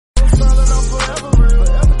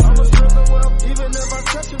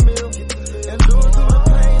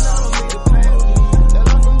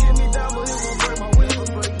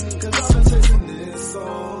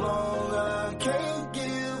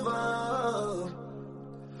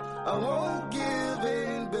I won't give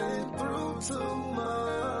in, been through too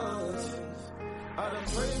much. I done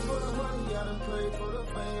prayed for the money, I done prayed for the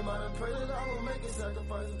fame. I done prayed that I will make a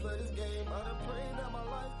sacrifice and play this game. I done prayed that my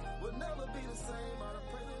life would never be the same. I done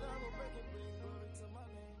prayed that I will make it bring glory to my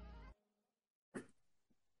name.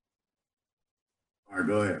 All right,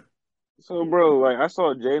 go ahead. So, bro, like I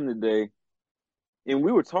saw Jaden today, and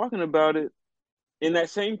we were talking about it, and that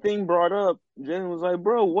same thing brought up. Jaden was like,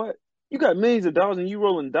 "Bro, what? You got millions of dollars and you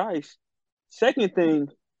rolling dice." Second thing,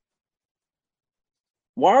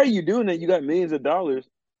 why are you doing that? You got millions of dollars.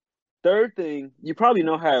 Third thing, you probably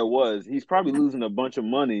know how it was. He's probably losing a bunch of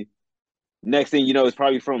money. Next thing you know, it's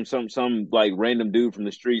probably from some like random dude from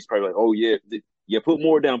the streets. Probably like, "Oh yeah, put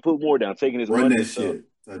more down, taking his Run money that and stuff." shit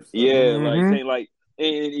type stuff. Yeah, like saying like,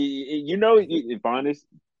 and you know, if honest,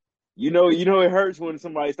 you know, it hurts when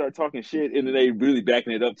somebody start talking shit and then they really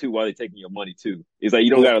backing it up too while they taking your money too. It's like you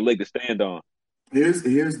don't Well, got a leg to stand on. here's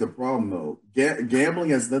the problem though. Gambling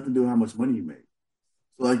has nothing to do with how much money you make.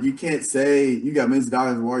 So like you can't say you got millions of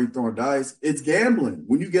dollars and why are you throwing dice? It's gambling.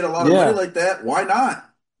 When you get a lot of money like that, why not?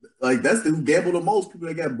 Like that's who gamble the most. People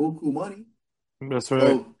that got buku money. That's right.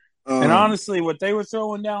 So, and honestly, what they were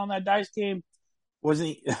throwing down on that dice game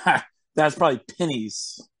wasn't. That's probably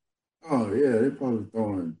pennies. Oh yeah, they're probably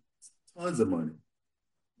throwing tons of money.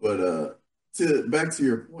 But back to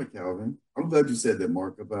your point, Calvin. I'm glad you said that,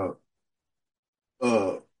 Mark, about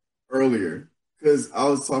earlier. Because I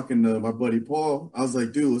was talking to my buddy Paul. I was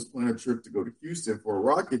like, dude, let's plan a trip to go to Houston for a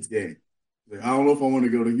Rockets game. Like, I don't know if I want to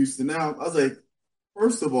go to Houston now. I was like,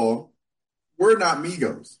 first of all, we're not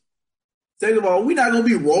Migos. Second of all, we're not going to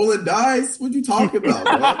be rolling dice. What you talking about,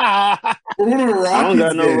 bro? We're going to a Rockets I don't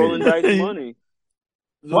got no game. rolling dice money.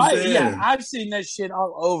 Why? Yeah, I've seen that shit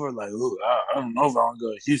all over. Like, ooh, I don't know if I want to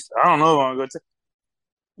go to Houston. I don't know if I want to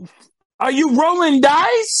go to. Are you rolling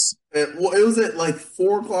dice? Well, it was at like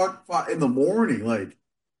 4:00, 5 in the morning. Like,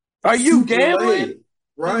 are you gambling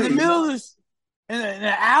right in the middle of this, in an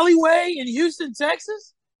alleyway in Houston,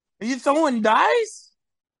 Texas? Are you throwing dice?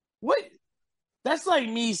 What? That's like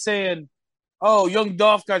me saying, "Oh, Young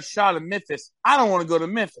Dolph got shot in Memphis. I don't want to go to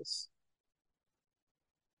Memphis."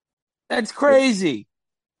 That's crazy.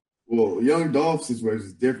 Well, Young Dolph's situation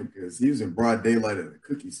is different because he was in broad daylight at a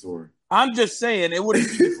cookie store. I'm just saying it wouldn't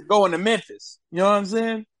keep you from going to Memphis. You know what I'm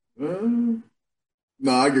saying? No,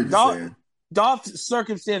 I get what you're saying. Dolph's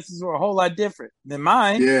circumstances were a whole lot different than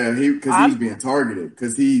mine. Yeah, because he was being targeted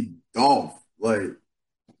because he Dolph. Like,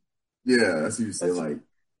 yeah, that's what you say. Like,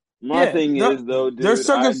 my thing is though, dude, their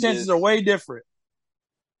circumstances are way different.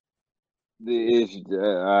 I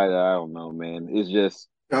don't know, man. It's just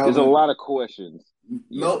there's a lot of questions.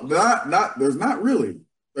 No, not. There's not really.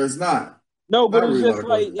 There's not. No, but not it's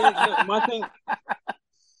really just like my thing.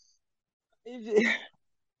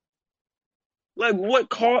 Like what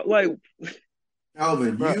caught like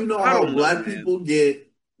Calvin, you know how black people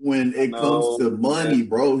get when it comes to money,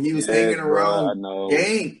 bro. He was hanging around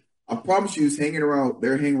gang. I promise you, he was hanging around.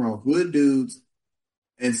 They're hanging around hood dudes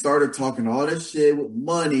and started talking all that shit with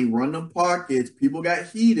money, run them pockets. People got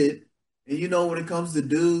heated. And you know, when it comes to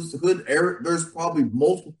dudes, there's probably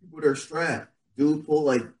multiple people that are strapped. Dudes pull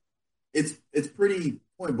like it's pretty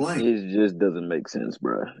point blank. It just doesn't make sense,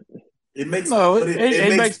 bro. It makes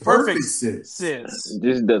it makes perfect sense. It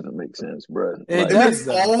just doesn't make sense, bro. It makes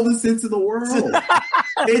all the sense in the world.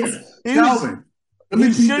 It's Calvin.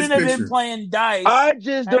 You shouldn't have been playing dice. I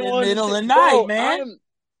just don't in the middle of the night, man.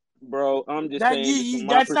 I'm just saying.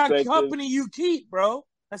 That's not company you keep, bro.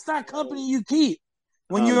 That's not company you keep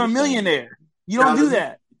when you're a millionaire. You don't do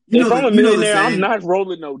that. If I'm a millionaire, I'm not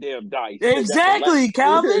rolling no damn dice. Exactly,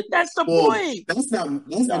 Calvin. That's the point. That's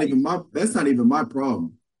not even my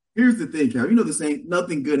problem. Here's the thing, Calvin. You know the saying,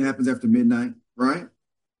 nothing good happens after midnight, right?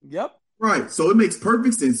 Yep. Right. So it makes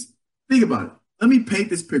perfect sense. Think about it. Let me paint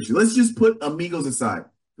this picture. Let's just put Amigos aside.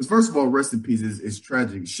 Because first of all, rest in peace is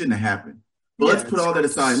tragic. It shouldn't have happened. But let's put all that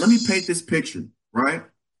aside. Let me paint this picture, right?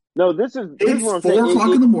 No, it's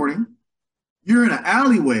 4:00 in the morning. You're in an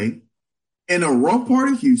alleyway in a rough part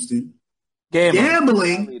of Houston.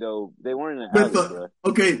 Gambling. They weren't in an alley,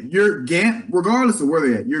 okay, you're regardless of where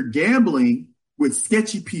they're at, you're gambling with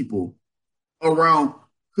sketchy people around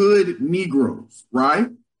hood Negroes, right?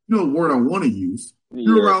 You know the word I want to use.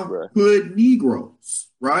 You're around hood Negroes,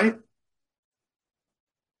 right?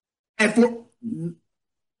 And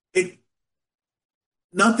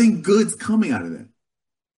nothing good's coming out of that.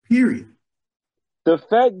 Period. The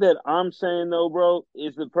fact that I'm saying though, bro,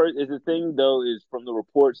 is the thing though is from the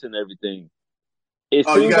reports and everything. You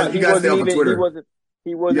guys stay off of Twitter. He wasn't.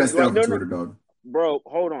 You guys stay off of Twitter, dog. Bro,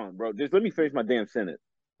 hold on, bro. Just let me finish my damn sentence.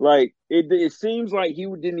 Like it seems like he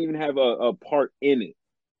didn't even have a part in it.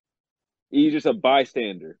 He's just a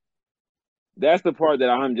bystander. That's the part that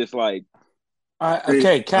I'm just like.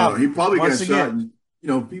 Okay, Cal. He probably got shot. And,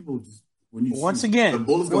 people just when you once again, the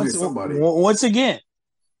bullets gonna hit somebody. Once again,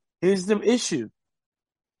 here's the issue.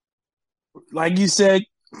 Like you said,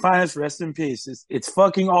 Finest, rest in peace. It's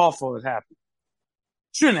fucking awful. It happened.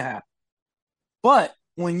 Shouldn't have happened. But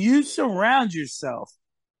when you surround yourself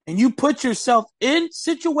and you put yourself in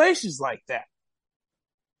situations like that,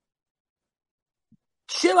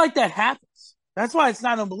 shit like that happens. That's why it's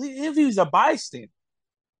not unbelievable. If he was a bystander,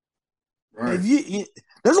 right?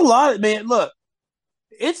 There's a lot of man. Look,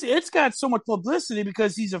 it's got so much publicity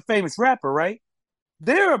because he's a famous rapper, right?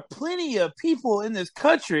 There are plenty of people in this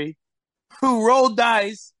country who roll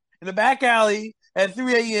dice in the back alley at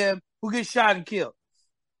 3 a.m. who get shot and killed.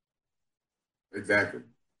 Exactly.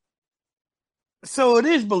 So it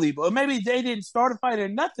is believable. Maybe they didn't start a fight or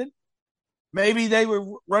nothing. Maybe they were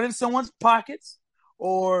running someone's pockets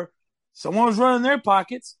or someone was running their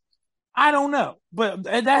pockets. I don't know. But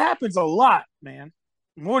that happens a lot, man.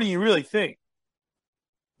 More than you really think.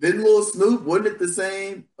 Didn't Lil Snoop, wasn't it the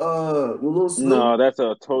same? Lil Snoop? No, that's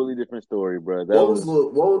a totally different story, bro. I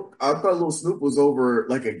thought Lil Snoop was over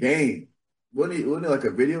like a game. Wasn't it like a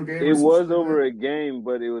video game? It was over a game,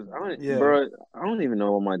 but it was, bro, I don't even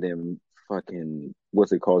know what my damn fucking,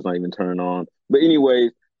 what's it called? It's not even turning on. But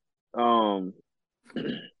anyways, no,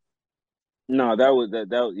 that was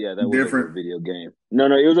over a video game. No,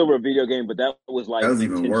 it was over a video game, but that was like that was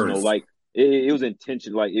even worse. Like it was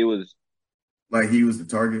intentional. Like it was. Like he was the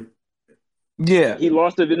target? Yeah. He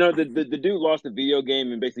lost the dude lost the video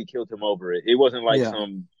game and basically killed him over it. It wasn't like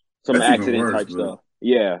some accident type stuff.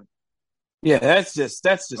 Yeah. Yeah, that's just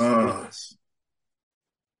ridiculous.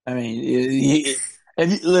 I mean,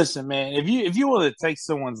 listen, man, if you want to take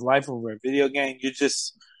someone's life over a video game,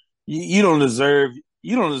 you don't deserve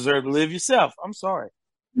to live yourself. I'm sorry.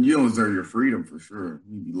 You don't deserve your freedom for sure.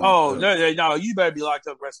 No, you better be locked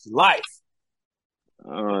up the rest of your life.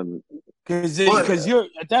 Because you're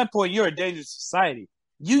at that point you're a dangerous society.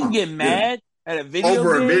 You can get mad at a video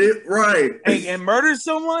over game, a video, right? And murder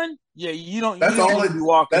someone. Yeah, you don't. That's all it.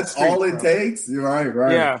 That's all it takes. Right.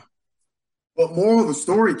 Yeah. But moral of the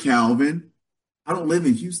story, Calvin, I don't live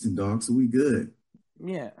in Houston, dog, so we good.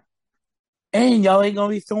 Yeah. And y'all ain't gonna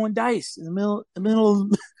be throwing dice in the middle.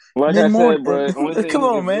 Like I said, bro. Come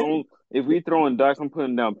on, man. If we throwing dice, I'm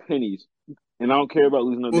putting down pennies. And I don't care about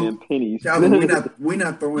losing no damn pennies. Calvin, we're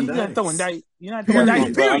not throwing dice. You're not throwing dice. You're not throwing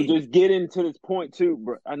dice, period. I'm just getting to this point, too,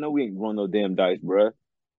 bro. I know we ain't throwing no damn dice, bro.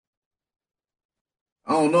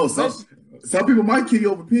 I don't know. Some people might kill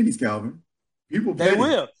you over pennies, Calvin. People They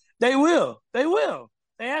will. They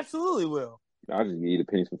absolutely will. I just need the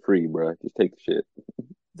pennies for free, bro. Just take the shit.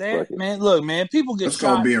 Man, look, man. People get That's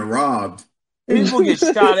shot. Called being robbed. People get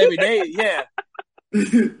shot every day. Yeah.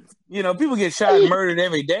 People get shot and murdered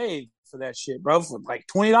every day for that shit, bro, for like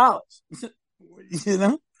 $20.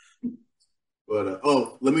 But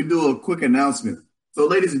let me do a quick announcement. So,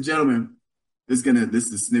 ladies and gentlemen, this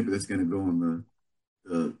is a snippet that's gonna go on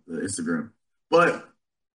the Instagram. But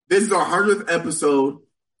this is our 100th episode,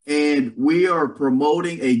 and we are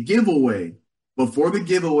promoting a giveaway. Before the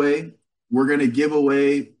giveaway, we're gonna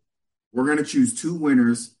choose 2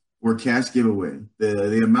 winners for cash giveaway.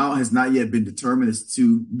 The amount has not yet been determined; it's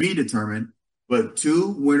to be determined. But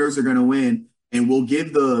 2 winners are going to win, and we'll do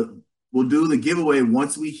the giveaway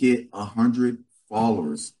once we hit 100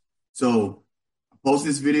 followers. So post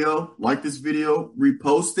this video, like this video,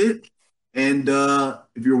 repost it. And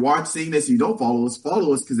if you're watching this and you don't follow us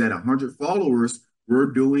because at 100 followers, we're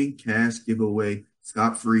doing cash giveaway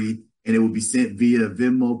scot-free, and it will be sent via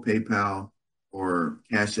Venmo, PayPal, or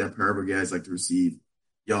Cash App, however you guys like to receive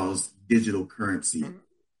y'all's digital currency.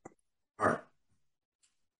 All right.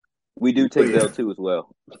 We do take Zelle too as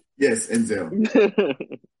well. Yes, and Zelle.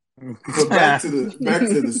 But back to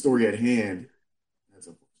the story at hand.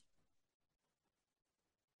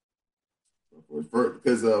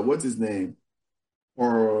 Because what's his name?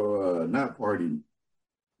 Or not Party.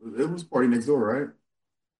 It was Party Next Door, right?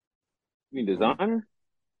 You mean Designer?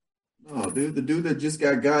 No, dude, the dude that just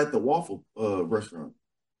got at the waffle restaurant.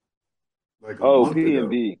 Like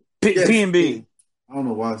P&B. P&B. I don't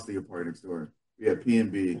know why I was thinking Party Next Door. Yeah,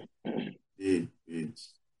 P&B. Yeah.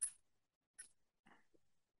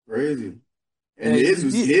 Crazy. And his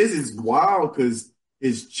is wild because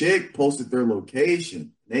his chick posted their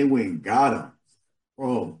location. They went and got him.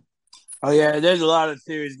 Bro. Oh, yeah, there's a lot of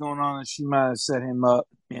theories going on that she might have set him up.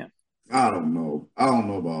 Yeah. I don't know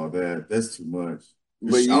about all that. That's too much.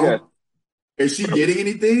 But is she getting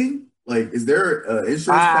anything? Like, is there an insurance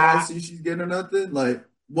policy she's getting or nothing? Like,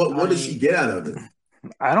 what does she get out of it?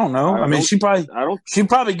 I don't know. I mean, she probably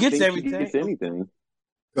gets everything. She gets anything.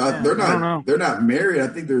 They're not married. I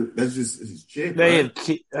think that's just his chick. I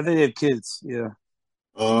think they have kids. Yeah.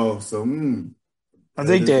 Oh, so I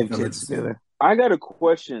think they have kids together. I got a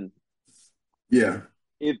question. Yeah.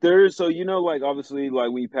 If there's like obviously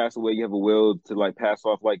like when you pass away, you have a will to like pass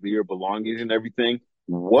off like your belongings and everything.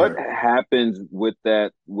 What happens with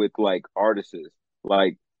that with like artists?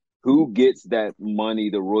 Like who gets that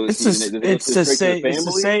money, the royalties? It's the same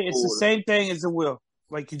thing as the will,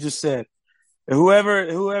 like you just said. Whoever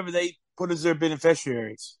they put as their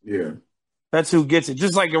beneficiaries. Yeah. That's who gets it,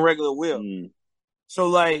 just like a regular will. So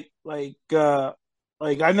like I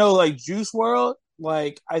know like Juice WRLD,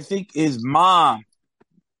 like I think his mom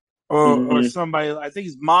or somebody, I think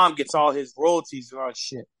his mom gets all his royalties and all that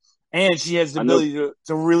shit. And she has the ability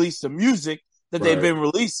to release the music that they've been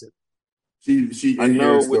releasing. She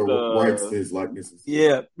inherits the rights to his likenesses.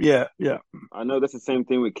 Yeah. I know that's the same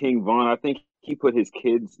thing with King Von. I think he put his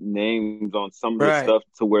kids' names on some of the stuff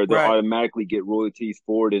to where they automatically get royalties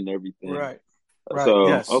for it and everything. Right.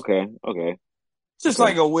 So okay. It's just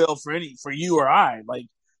like a will for you or I. Like,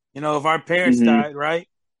 if our parents died, right?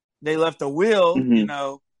 They left a will,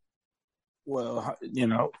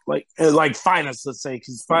 like Finance, let's say,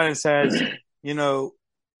 because Finance has,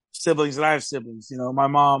 siblings and I have siblings. My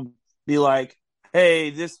mom be like,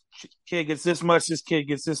 hey, this kid gets this much, this kid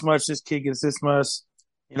gets this much, this kid gets this much.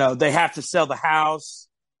 They have to sell the house.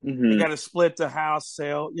 They got to split the house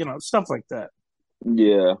sale, stuff like that.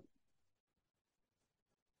 Yeah.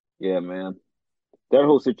 Yeah, man. That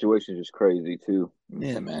whole situation is just crazy, too.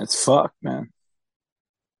 Yeah, man. It's fucked, man.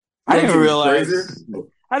 I didn't realize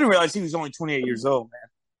he was only 28 years old, man.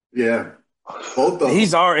 Yeah. Both of them.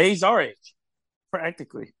 He's our age,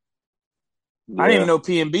 practically. Yeah. I didn't even know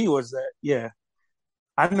PNB was that. Yeah.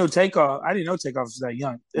 I didn't know Takeoff was that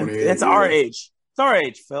young. That's our age. It's our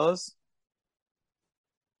age, fellas.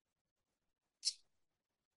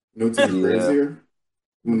 What's even crazier?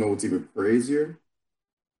 You know what's even crazier?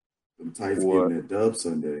 The Titans getting that dub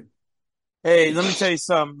Sunday. Hey, let me tell you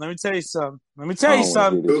something.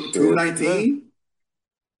 219?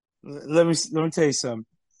 Let me tell you something.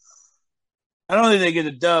 I don't think they get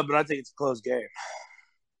a dub, but I think it's a close game.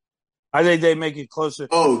 I think they make it closer.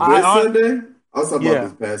 Oh, Sunday? I was talking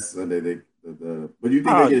about this past Sunday. But you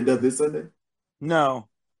think they get a dub this Sunday? No.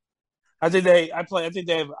 I think they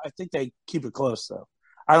keep it close though.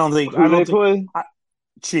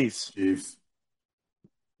 Chiefs.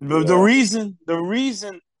 But the reason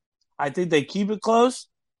I think they keep it close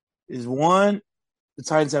is one, the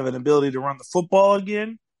Titans have an ability to run the football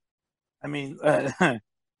again. I mean, I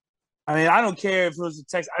don't care if it was the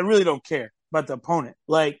Texans. I really don't care about the opponent.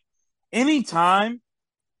 Like, anytime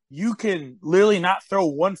you can literally not throw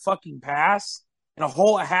one fucking pass in a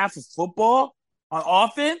whole half of football on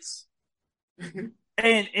offense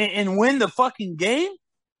and win the fucking game,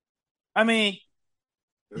 I mean,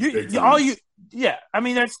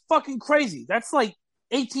 that's fucking crazy. That's like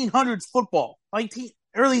 1800s football,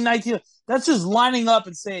 early 1900s. That's just lining up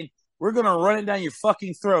and saying, we're going to run it down your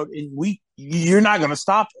fucking throat and you're not going to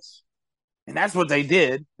stop us. And that's what they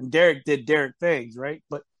did. And Derek did Derek things, right?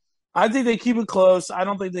 But I think they keep it close. I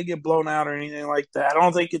don't think they get blown out or anything like that. I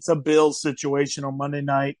don't think it's a Bills situation on Monday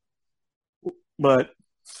night. But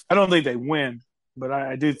I don't think they win. But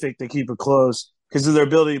I do think they keep it close because of their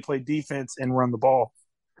ability to play defense and run the ball.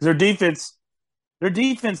 Because their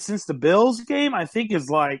defense since the Bills game, I think, is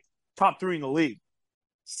like top 3 in the league.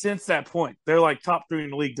 Since that point, they're like top 3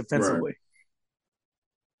 in the league defensively. Right.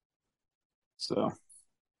 So,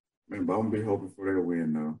 man, but I'm gonna be hoping for their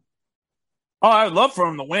win though. Oh, I'd love for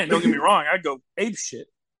them to win. Don't get me wrong. I'd go ape shit.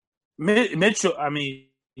 Mitchell, I mean,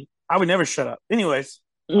 I would never shut up. Anyways,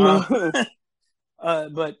 but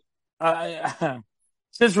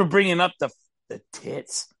since we're bringing up the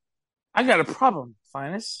tits, I got a problem,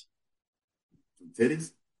 Finest.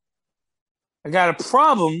 Titties? I got a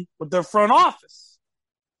problem with their front office.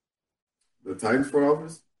 The Titans front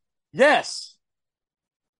office? Yes.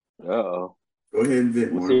 Uh-oh. Go ahead and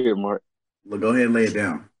vent, Mark. Let's hear it, Mark. Go ahead and lay it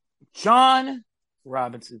down. John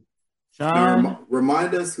Robinson.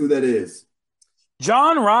 Remind us who that is.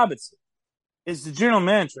 John Robinson is the general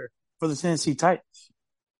manager for the Tennessee Titans.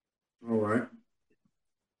 All right.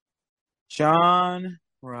 John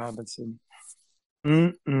Robinson.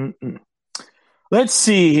 Let's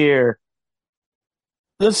see here.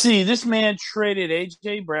 Let's see. This man traded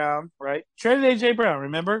A.J. Brown, right? Traded A.J. Brown,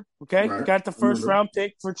 remember? Okay. Right. Got the first round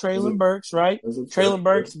pick for Treylon Burks, right? Treylon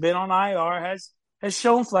Burks been on IR, has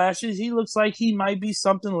shown flashes. He looks like he might be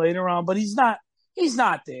something later on, but he's not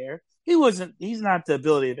there. He's not the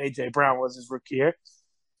ability of A.J. Brown was his rookie year.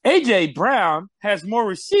 A.J. Brown has more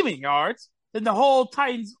receiving yards than the whole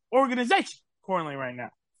Titans organization currently right now.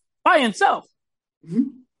 By himself. Mm-hmm.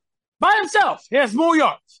 By himself, he has more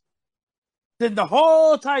yards than the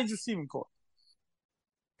whole Titans receiving corps.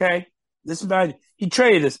 Okay? This is about he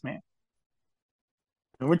traded this man.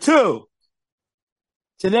 Number 2.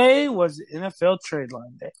 Today was NFL trade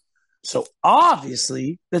line day. So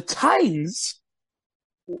obviously, the Titans,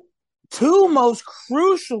 2 most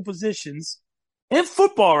crucial positions in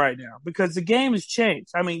football right now because the game has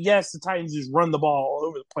changed. I mean, yes, the Titans just run the ball all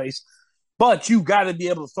over the place, but you got to be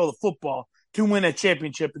able to throw the football to win a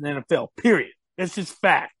championship in the NFL, period. It's just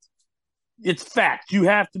fact. It's fact. You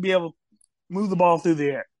have to be able to move the ball through the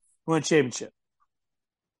air to win a championship.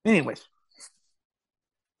 Anyways.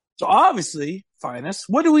 So obviously, Finest,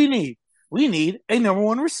 what do we need? We need a number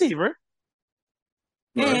 1 receiver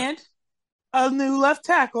and a new left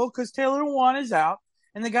tackle because Taylor Lewan is out,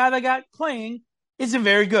 and the guy that got playing isn't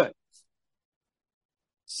very good.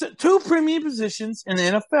 So 2 premium positions in the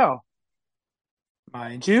NFL.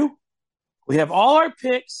 Mind you, we have all our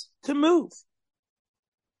picks to move.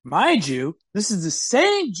 Mind you, this is the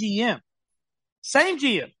same GM,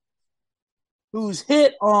 who's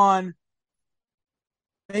hit on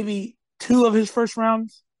maybe 2 of his first round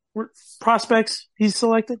prospects he's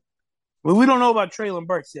selected. Well, we don't know about Treylon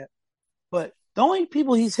Burks yet, but the only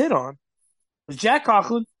people he's hit on was Jack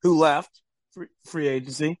Conklin, who left free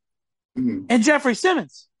agency, and Jeffrey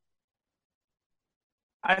Simmons.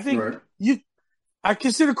 I think I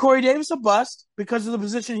consider Corey Davis a bust because of the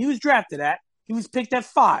position he was drafted at. He was picked at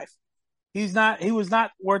 5. He was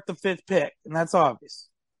not worth the 5th pick, and that's obvious.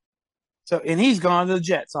 So, and he's gone to the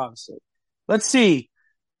Jets, obviously. Let's see.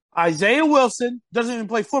 Isaiah Wilson doesn't even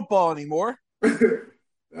play football anymore. That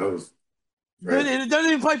was it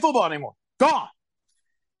doesn't even play football anymore. Gone.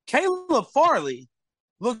 Caleb Farley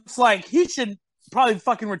looks like he should probably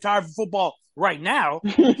fucking retire from football right now.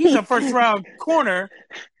 He's a first-round corner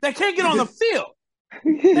that can't get on the field.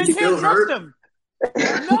 They can't trust him.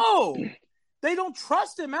 No. They don't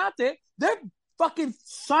trust him out there. They're fucking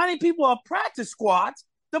signing people up practice squads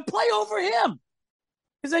to play over him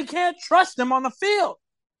because they can't trust him on the field.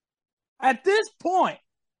 At this point,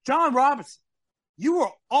 John Robinson, you were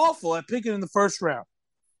awful at picking in the first round.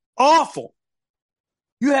 Awful.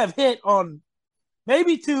 You have hit on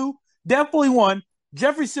maybe 2, definitely 1.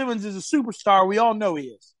 Jeffrey Simmons is a superstar. We all know he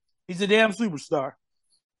is. He's a damn superstar.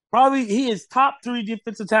 Probably he is top 3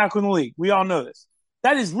 defensive tackle in the league. We all know this.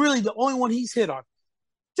 That is really the only one he's hit on.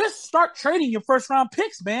 Just start trading your first-round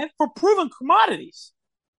picks, man, for proven commodities.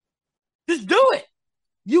 Just do it.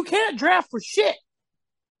 You can't draft for shit.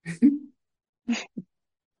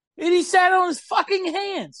 And he sat on his fucking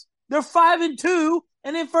hands. They're 5-2,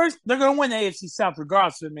 and then first they're going to win the AFC South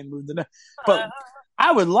regardless of them moving. But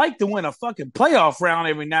I would like to win a fucking playoff round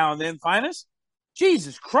every now and then, Finest.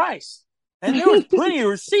 Jesus Christ. And there was plenty of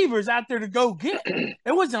receivers out there to go get. It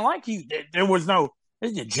wasn't like there was no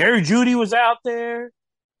Jerry Jeudy was out there.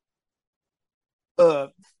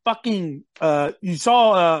 You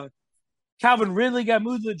saw Calvin Ridley got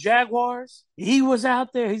moved to the Jaguars. He was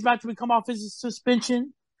out there. He's about to come off his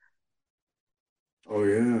suspension. Oh,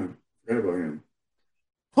 yeah. Forgot about him.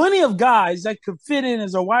 Plenty of guys that could fit in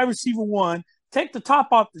as a wide receiver 1, take the top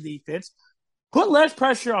off the defense, put less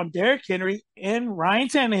pressure on Derrick Henry and Ryan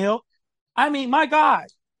Tannehill. I mean, my God.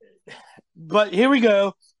 But here we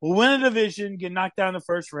go. We'll win a division, get knocked down in the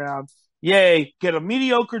first round. Yay. Get a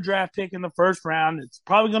mediocre draft pick in the first round. It's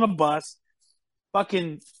probably going to bust.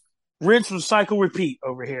 Fucking rinse, recycle, repeat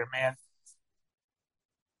over here, man.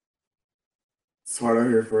 It's hard out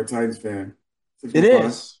here for a Titans fan. It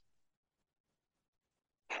is.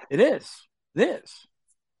 It is. It is.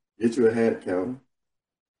 Get you a hat, Calvin.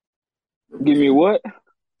 Give me what?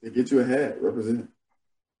 Get you a hat. Represent.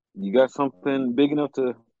 You got something big enough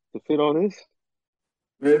to fit all this?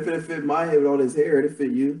 Man, if it fit my head with all this hair, it'd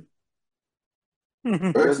fit you.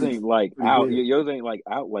 Yours ain't like out. Yours ain't like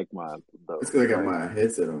out like mine, though. It's because I got my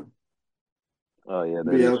headset on. Oh yeah,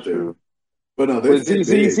 that is true. But no,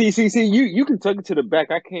 see. You can tuck it to the back.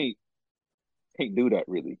 I can't do that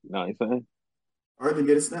really. You know what I'm saying? All right, then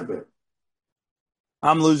get a snapback.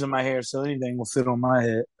 I'm losing my hair, so anything will fit on my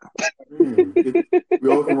head. We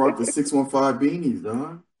all can rock the 615 beanies,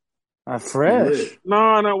 dog. Fresh.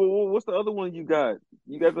 No. What's the other one you got?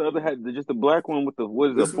 You got the other hat, just the black one with the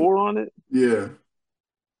the 4 on it? Yeah.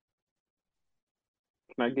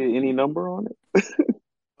 Can I get any number on it?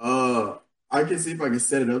 I can see if I can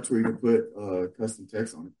set it up to where you can put custom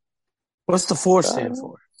text on it. What's the 4 stand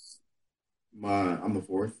for? I'm the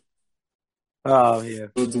 4th. Oh yeah.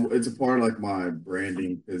 So it's a part of like my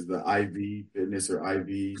branding because the IV fitness or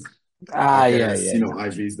IV podcast. Yeah. You know,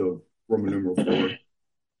 IV's the Roman numeral 4.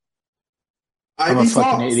 I'm a IV fucking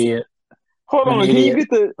talks. idiot. Hold on, can you get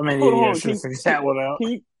the? I'm an Hold idiot. I on, should have figured that one out.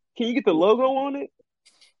 can you get the logo on it?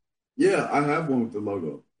 Yeah, I have one with the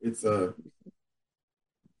logo. It's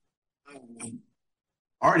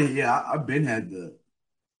already. Yeah, I've been had the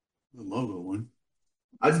logo one.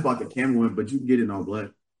 I just bought the camera one, but you can get it in all black.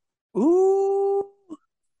 Ooh,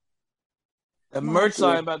 the merch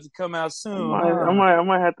line about to come out soon. I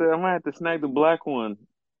might have to snag the black one.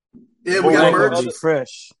 Yeah, we got merch.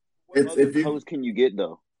 Fresh. What other colors can you get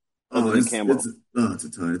though? It's a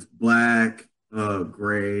ton. It's black,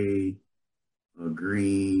 gray,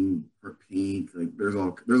 green, or pink. Like there's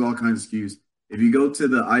all kinds of SKUs. If you go to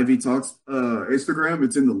the Ivy Talks Instagram,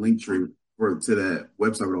 it's in the link tree to that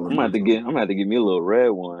website. I'm gonna have to give me a little red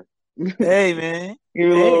one. Hey man, give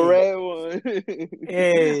me a little red one.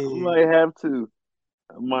 Hey, I might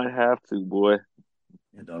have to, boy.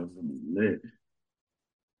 That dog's lit.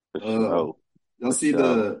 Y'all see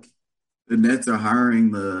the Nets are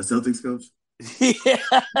hiring the Celtics coach? Yeah.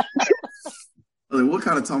 Like, what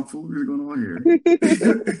kind of tomfoolery is going on here?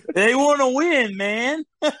 They want to win, man.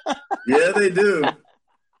 Yeah, they do.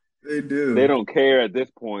 They do. They don't care at this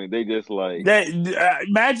point. They just like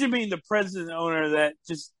imagine being the president owner that's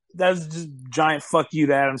just giant fuck you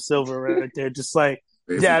to Adam Silver right there. Just like,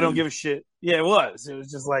 basically. Yeah, I don't give a shit. Yeah, it was. It was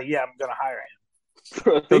just like, yeah, I'm gonna hire him.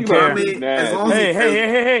 Don't care.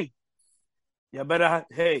 Hey. Yeah, better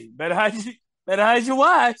hide your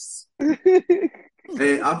wives.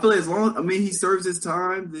 Hey, I feel like he serves his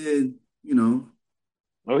time, then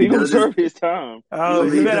Oh, he gonna serve his time. Oh,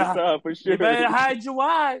 you better for sure. You better hide your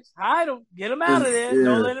wives. Hide them. Get them out of there. Yeah.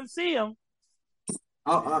 Don't let them see them.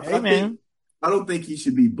 I don't think he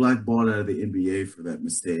should be blackballed out of the NBA for that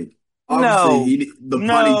mistake. Obviously, he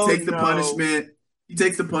takes the punishment. He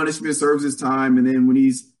takes the punishment, serves his time, and then when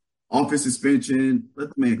he's off his suspension,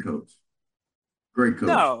 let the man coach. Great coach.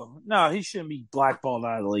 No, he shouldn't be blackballed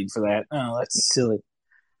out of the league for that. No, that's silly.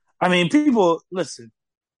 I mean, people listen.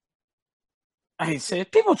 I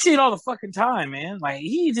said people cheat all the fucking time, man. Like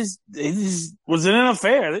he just was in an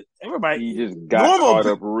affair. Everybody he just got caught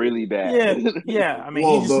up really bad. Yeah. I mean,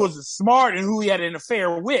 he just wasn't smart in who he had an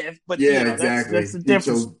affair with. But exactly. That's the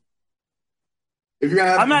difference.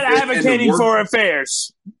 I'm not advocating for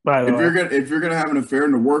affairs. By the way, if you're gonna have an affair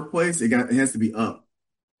in the workplace, it has to be up.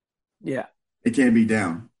 Yeah, it can't be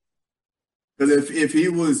down. Because if he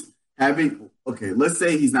was having let's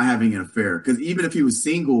say he's not having an affair. Because even if he was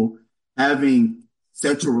single, having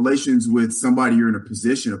sexual relations with somebody you're in a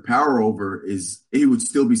position of power over he would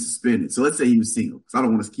still be suspended. So let's say he was single. Because I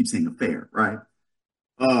don't want to keep saying affair, right?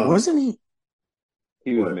 Wasn't he?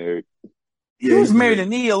 He was married. Yeah, he was married to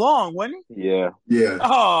Nia Long, wasn't he? Yeah. Yeah.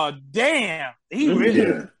 Oh, damn. He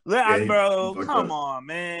really, bro, come on,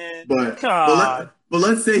 man. But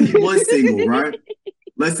let's say he was single, right?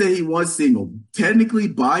 Let's say he was single. Technically,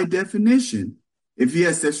 by definition, if he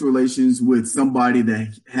has sexual relations with somebody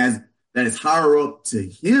that is higher up to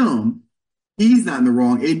him, he's not in the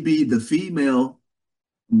wrong. It'd be the female.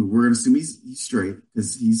 We're going to assume he's straight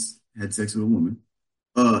because he's had sex with a woman.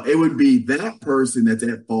 It would be that person that's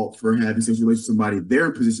at fault for having sexual relations with somebody they're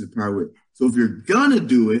in position of power with. So if you're gonna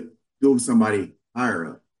do it with somebody higher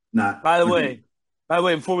up. Not. By the way,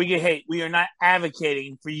 before we get hate, we are not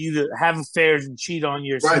advocating for you to have affairs and cheat on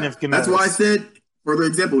your significant other. That's why I said, for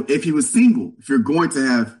example, if he was single, if you're going to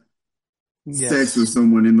have sex with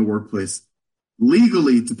someone in the workplace,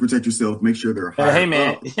 legally to protect yourself, make sure they're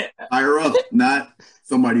higher up, not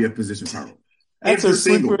somebody in position of power. That's a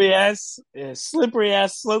slippery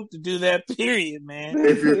ass slope to do that. Period, man.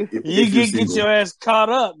 You get your ass caught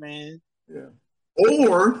up, man. Yeah.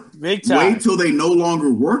 Or wait till they no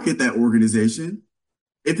longer work at that organization.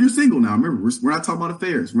 If you're single now, remember we're not talking about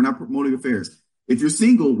affairs. We're not promoting affairs. If you're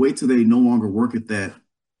single, wait till they no longer work at that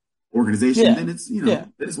organization. Yeah. Then it's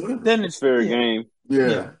then it's whatever. Then it's fair game.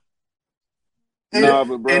 Yeah. And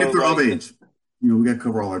if they're of age, we got to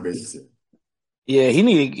cover all our bases here. Yeah,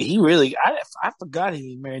 I forgot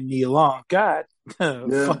he married Nia Long. God. Yeah,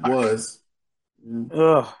 it was. Yeah.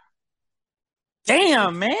 Ugh.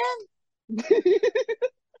 Damn, man.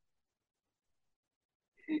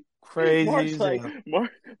 Crazy.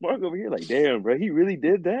 Mark over here like, damn, bro, he really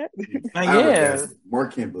did that? Yeah.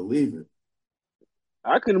 Mark can't believe it.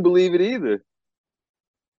 I couldn't believe it either.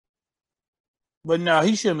 But no,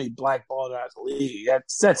 he shouldn't be blackballed out of the league.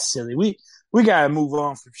 That's silly. We gotta move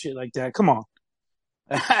on from shit like that. Come on.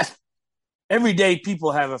 Every day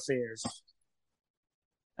people have affairs.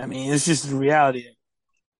 I mean, it's just the reality.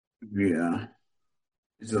 Yeah.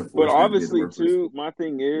 But obviously, too, my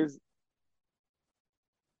thing is,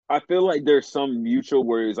 I feel like there's some mutual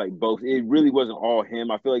where it's like both. It really wasn't all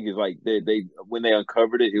him. I feel like it's like they when they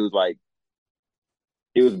uncovered it, it was like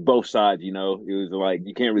it was both sides. You know, it was like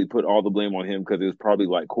you can't really put all the blame on him because it was probably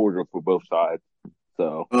like cordial for both sides.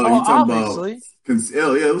 So, you talking obviously.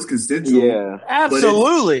 about? Yeah, it was consensual. Yeah,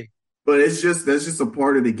 absolutely. But that's just a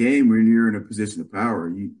part of the game when you're in a position of power.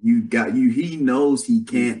 He knows he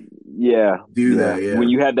can't. Do that. Yeah. When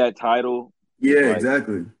you had that title. Yeah, like,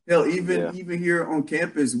 exactly. Hell, even here on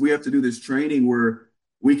campus, we have to do this training where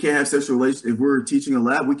we can't have sexual relations. If we're teaching a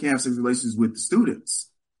lab, we can't have sexual relations with the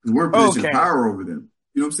students because we're in a position of power over them.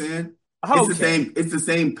 You know what I'm saying? It's the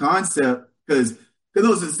same concept because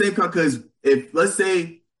it's the same because if let's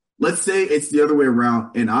say it's the other way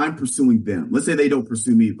around and I'm pursuing them. Let's say they don't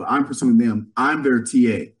pursue me, but I'm pursuing them. I'm their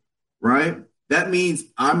TA, right? That means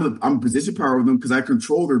I'm a position power with them because I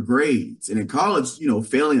control their grades. And in college,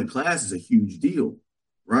 failing a class is a huge deal,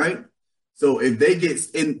 right? So if they get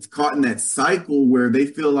caught in that cycle where they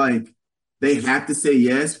feel like they have to say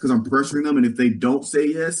yes because I'm pressuring them, and if they don't say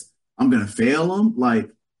yes, I'm going to fail them. Like,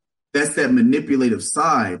 that's that manipulative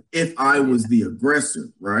side if I was the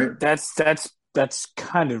aggressor, right? That's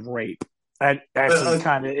kind of rape. That actually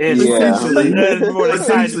kind of is.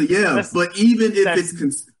 Essentially, yeah. But even if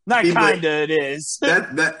it's not kind of, it is.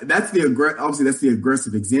 That's the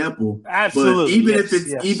aggressive example. Absolutely. But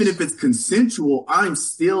even if it's consensual, I'm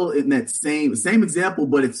still in that same example,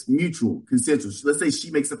 but it's mutual, consensual. Let's say she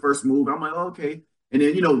makes the first move. I'm like, okay, and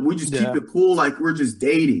then we just keep it cool, like we're just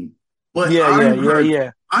dating. But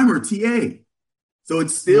I'm her TA. So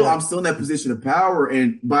it's still, I'm still in that position of power.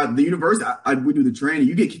 And by the university, we do the training,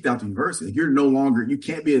 you get kicked out the university. You're no longer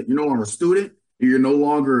a student. You're no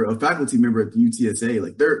longer a faculty member at the UTSA.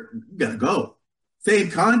 Like you gotta go.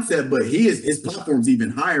 Same concept, but his platform's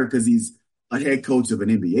even higher because he's a head coach of an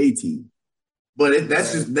NBA team. But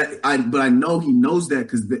that's just that. But I know he knows that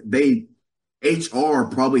because HR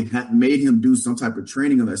probably made him do some type of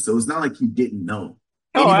training on that. So it's not like he didn't know.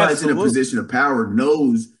 Anybody that's in a position of power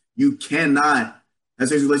knows you cannot have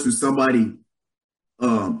sexual relations with somebody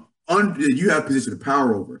you have a position of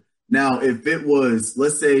power over. Now, if it was,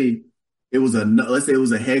 let's say it was a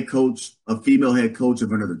head coach, a female head coach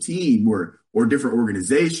of another team or a different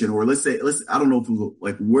organization, or I don't know if it was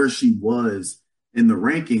like where she was in the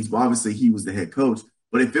rankings, but obviously he was the head coach.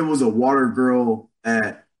 But if it was a water girl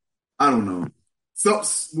at, I don't know, so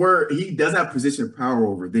where he does have position of power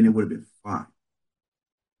over, then it would have been fine.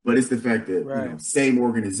 But it's the fact that same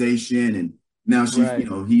organization, and now she's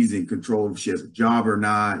he's in control if she has a job or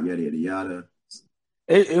not, yada yada yada.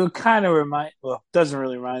 It would kind of doesn't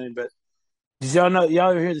really remind me, but did y'all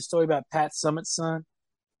ever hear the story about Pat Summitt's son?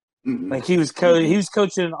 Mm-hmm. Like he was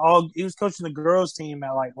coaching the girls team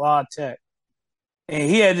at like La Tech, and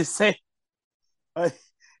he had to say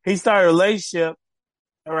he started a relationship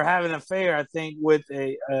or having an affair, I think, with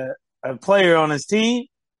a player on his team.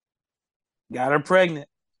 Got her pregnant.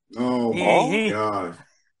 Oh my gosh!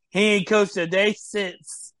 He ain't coached a day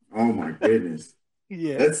since. Oh my goodness!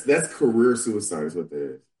 Yeah, that's career suicide is what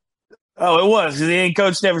that is. Oh, it was because he ain't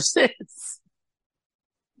coached ever since.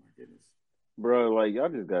 Bro, like you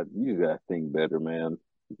just gotta think better, man.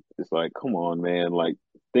 It's like, come on, man. Like,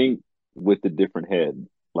 think with a different head.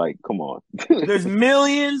 Like, come on. There's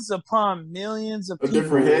millions upon millions of people. A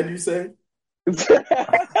different head, you say?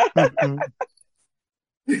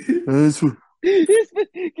 Oh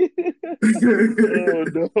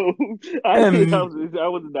no! I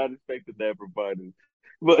was not expecting that from Biden,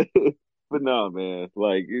 but no, man.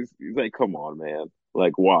 Like it's like, come on, man.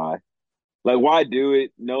 Like why? Like why do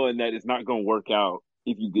it knowing that it's not going to work out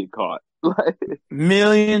if you get caught? Like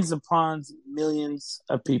millions upon millions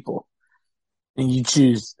of people, and you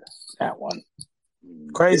choose that one.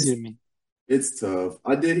 Crazy to me. It's tough.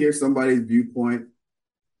 I did hear somebody's viewpoint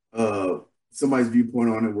on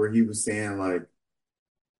it where he was saying like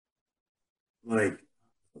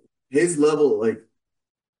his level, like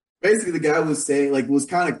basically the guy was saying was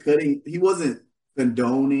kind of cutting. He wasn't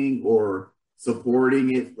condoning or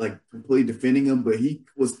supporting it, like completely defending him, but he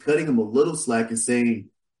was cutting him a little slack and saying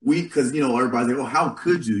because everybody's like, oh, how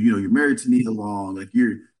could you? You're married to Nia Long, like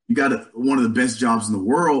you got one of the best jobs in the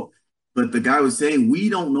world. But the guy was saying we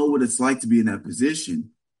don't know what it's like to be in that position,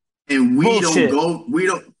 and we don't know what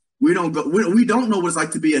it's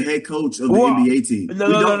like to be a head coach of the NBA team.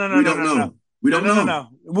 No. We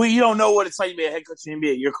don't know what it's like to be a head coach in the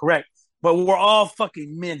NBA. You're correct. But we're all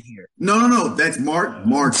fucking men here. No. That's Mark.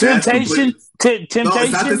 Temptation. No, it's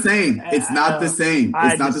not the same. It's not the same.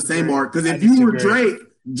 It's not the same, Mark. Because if you were Drake,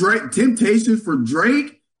 temptation for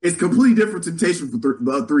Drake is completely different temptation for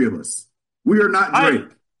the three of us. We are not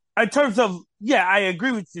Drake. In terms of, I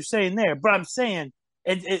agree with you saying there. But I'm saying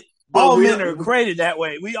All men are created that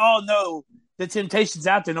way. We all know the temptation's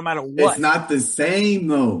out there no matter what. It's not the same,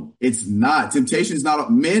 though. It's not. Temptation's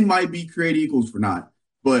not. Men might be created equals for not,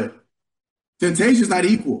 but temptation's not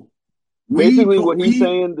equal. Basically, he's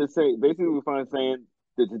saying, basically, we find saying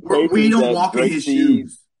the temptations we don't walk in his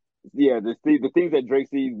shoes. Yeah, the things that Drake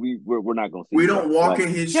sees, we're not going to see. We don't walk in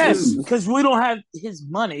his shoes. Yes, because we don't have his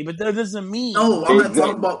money, but that doesn't mean. No, I'm not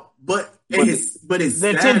talking about. But it's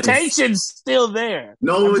the temptation's still there.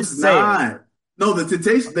 No, it's not. No, the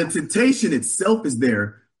temptation itself is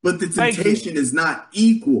there, but the temptation is not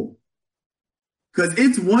equal. Because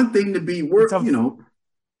it's one thing to be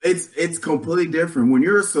it's completely different. When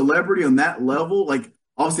you're a celebrity on that level, like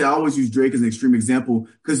obviously I always use Drake as an extreme example,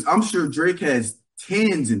 because I'm sure Drake has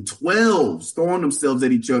 10s and 12s throwing themselves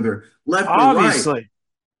at each other left and right.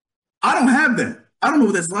 I don't have that. I don't know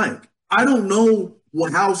what that's like. I don't know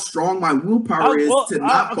how strong my willpower is to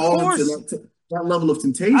not fall into that level of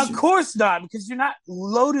temptation. Of course not, because you're not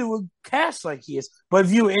loaded with cash like he is. But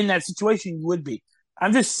if you were in that situation, you would be.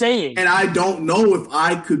 I'm just saying. And I don't know if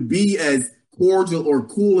I could be as cordial or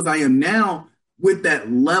cool as I am now with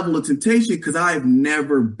that level of temptation, because I've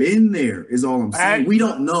never been there, is all I'm saying. We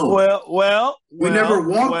don't know. We never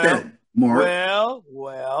walked that, Mark.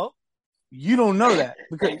 Well, you don't know that,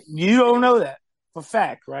 because you don't know that for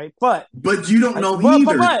fact, right? But you don't know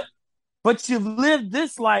either. But you've lived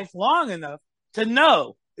this life long enough to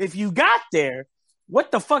know if you got there,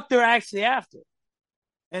 what the fuck they're actually after.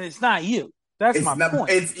 And it's not you. That's my point.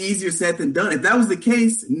 It's easier said than done. If that was the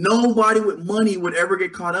case, nobody with money would ever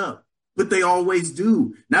get caught up. But they always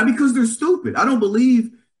do. Not because they're stupid. I don't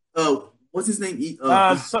believe what's his name?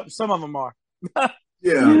 Some of them are.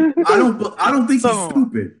 Yeah. I don't think he's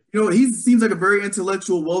stupid. He seems like a very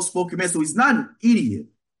intellectual, well-spoken man, so he's not an idiot,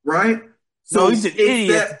 right? So he's an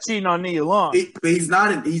idiot for cheating on Nia Long. But he's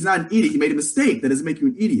not an idiot. He made a mistake. That doesn't make you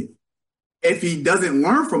an idiot. If he doesn't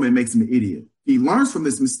learn from it, it makes him an idiot. If he learns from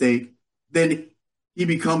this mistake, then he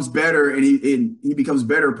becomes better, and he becomes a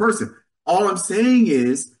better person. All I'm saying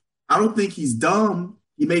is, I don't think he's dumb.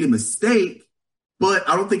 He made a mistake, but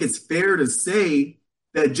I don't think it's fair to say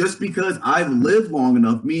that just because I've lived long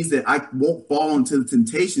enough means that I won't fall into the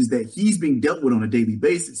temptations that he's being dealt with on a daily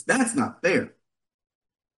basis. That's not fair.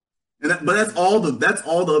 But that's all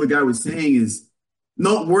the other guy was saying is,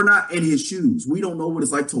 no, we're not in his shoes. We don't know what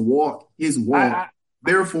it's like to walk his walk.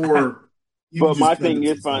 Therefore, but my thing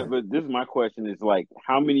is fine. But this is my question: is like,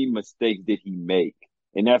 how many mistakes did he make?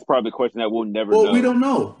 And that's probably the question that we'll never know. Well, we don't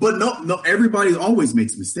know. But no, everybody always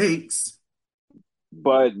makes mistakes.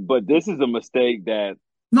 But this is a mistake that.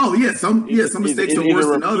 No, some mistakes are worse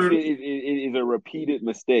than others. It is a repeated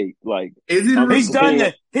mistake. Like, is it? He's done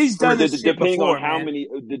that. He's done this shit depending before, on how many.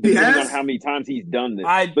 Depending on how many times he's done this.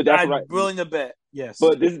 I'm willing to bet. Yes.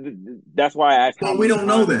 But that's why I asked. Well, we don't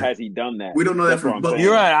know that. Has he done that? We don't know that. But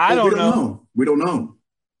you're right. I don't know. We don't know.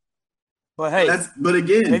 But hey, but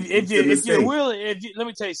again, if you're willing, let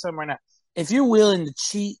me tell you something right now. If you're willing to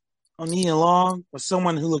cheat on Nia Long with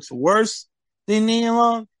someone who looks worse than Nia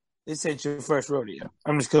Long, this ain't your first rodeo.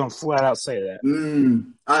 I'm just going to flat out say that.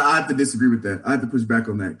 I have to disagree with that. I have to push back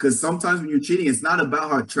on that, because sometimes when you're cheating, it's not about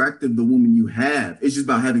how attractive the woman you have. It's just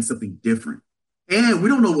about having something different. And we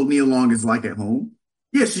don't know what Nia Long is like at home.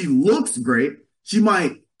 Yeah, she looks great. She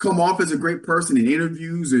might come off as a great person in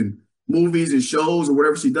interviews and movies and shows or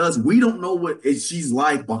whatever she does. We don't know what she's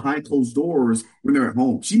like behind closed doors when they're at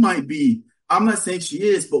home. She might be, I'm not saying she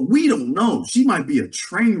is, but we don't know. She might be a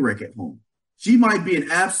train wreck at home. She might be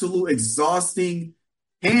an absolute exhausting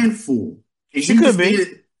handful. And she could be.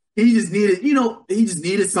 He just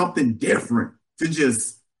needed something different to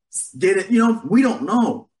just get it. We don't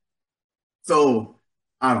know. So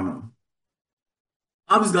I don't know.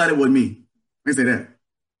 I'm just glad it wasn't me. I can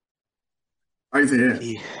say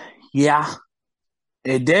that. Yeah.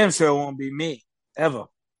 It damn sure won't be me. Ever.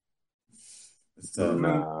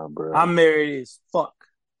 Nah, bro. I'm married as fuck.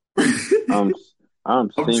 I'm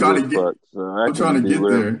trying to get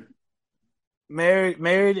there.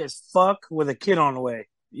 Married as fuck with a kid on the way.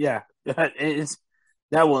 Yeah.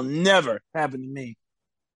 That will never happen to me.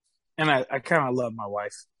 And I kind of love my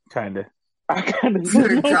wife. Kind of. I kind of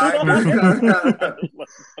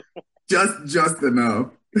just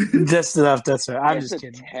enough. Just enough. That's right. I'm just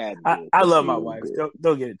kidding. I love my wife.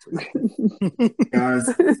 Don't get it twisted. Guys,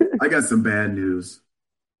 I got some bad news.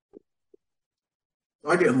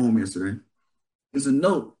 I get home yesterday. There's a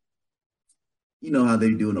note. You know how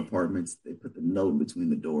they do in apartments? They put the note between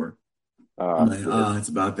the door. I'm like, it's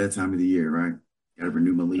about that time of the year, right? Got to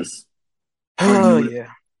renew my lease. Oh, yeah.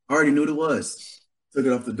 I already knew what it was. Took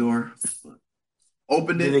it off the door.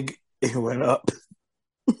 Opened it. It went up.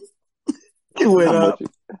 It went up.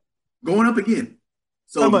 Going up again.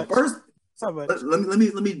 So the first. Let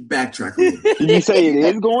me backtrack a little bit. Did you say it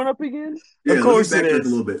is going up again? Yeah, of course let me backtrack it is. a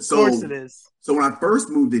little bit. So, of course it is. So when I first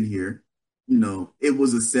moved in here, it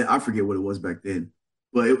was a set. I forget what it was back then,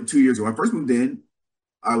 but 2 years ago, when I first moved in,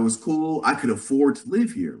 I was cool. I could afford to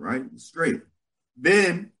live here, right? Straight.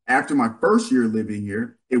 Then after my first year living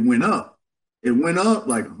here, it went up. It went up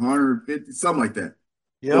like 150, something like that.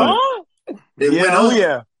 Yeah. It went up.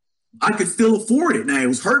 Yeah. I could still afford it. Now it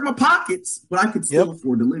was hurting my pockets, but I could still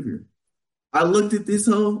afford to live here. I looked at this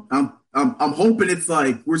home. I'm hoping it's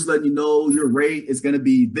like we're just letting you know your rate is going to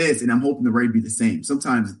be this, and I'm hoping the rate be the same.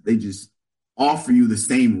 Sometimes they just offer you the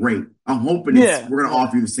same rate. I'm hoping we're going to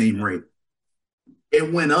offer you the same rate.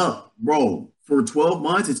 It went up, bro. For 12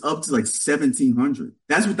 months, it's up to like $1,700.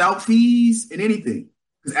 That's without fees and anything.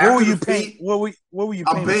 What were you paying? What were you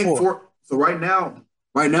paying? I'm paying for. So right now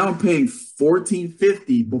I'm paying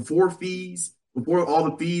 $1,450 before fees, before all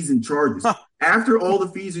the fees and charges. After all the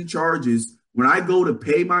fees and charges, when I go to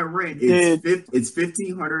pay my rent, it's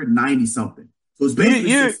 $1,590 something. So it's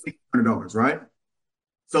basically $1,600, right?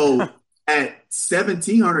 So at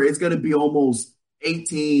 $1,700, it's gonna be almost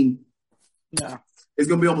 $1,800. Yeah. It's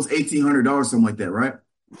gonna be almost $1,800, something like that, right?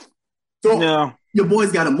 So your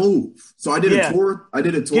boy's got to move. So I did a tour. Get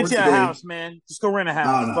you today. A house, man. Just go rent a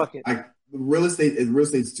house. No. Fuck it. Real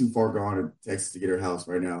estate's too far gone in Texas to get her house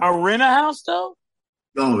right now. I rent a house though?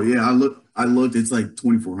 Oh yeah, I looked. It's like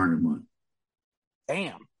 $2,400 a month.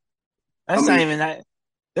 Damn, that's not even that.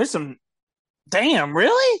 There's some. Damn,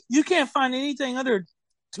 really? You can't find anything under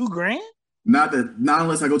 $2,000? Not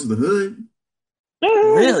unless I go to the hood.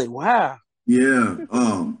 Really? Wow. Yeah.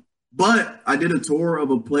 But I did a tour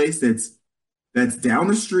of a place that's down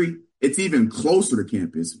the street. It's even closer to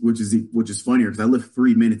campus, which is funnier because I live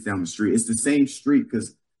 3 minutes down the street. It's the same street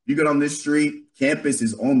because you go down this street, campus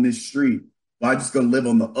is on this street. But I just gonna live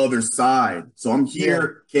on the other side. So I'm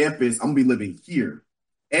here, campus. I'm gonna be living here,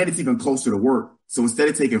 and it's even closer to work. So instead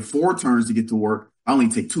of taking 4 turns to get to work, I only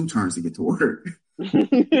take 2 turns to get to work.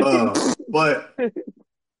 But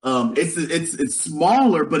it's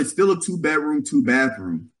smaller, but it's still a 2-bedroom,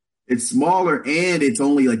 2-bathroom. It's smaller and it's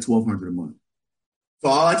only like $1,200 a month. So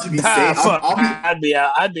I'll actually be safe. I'd be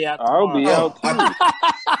out. I'll be out too.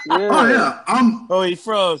 Oh yeah. He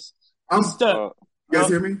froze. I'm stuck. You guys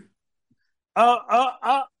hear me?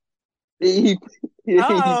 He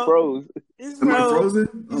froze. Am I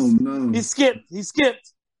frozen? Oh no. He skipped.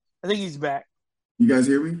 I think he's back. You guys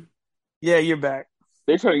hear me? Yeah, you're back.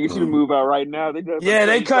 They're trying to get you to move out right now. They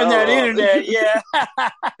cutting that internet. Yeah.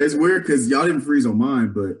 It's weird because y'all didn't freeze on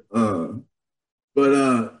mine, but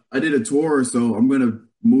I did a tour, so I'm gonna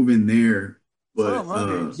move in there. But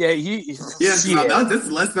that's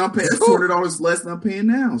less than I'm paying. That's $200 less than I'm paying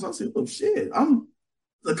now. So I said, "Oh shit, I'm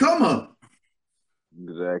the come up."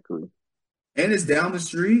 Exactly. And it's down the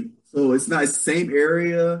street, so it's not the same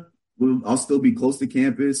area. I'll still be close to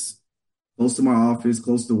campus, close to my office,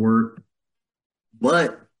 close to work.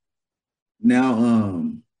 But now,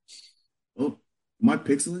 am I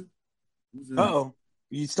pixeling?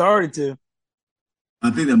 You started to. I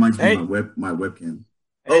think that might be my webcam.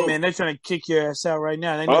 Hey man, they're trying to kick your ass out right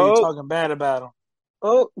now. They know you're talking bad about them.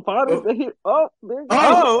 This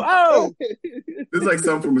is like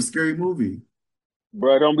something from a scary movie.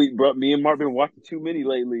 Bro, me and Mark been watching too many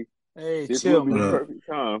lately. Hey, this chill, man. man. Perfect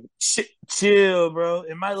time. Chill, bro.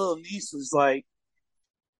 And my little niece was like,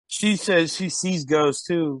 she says she sees ghosts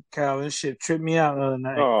too, Cal. This shit tripped me out the other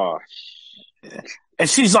night. Oh, and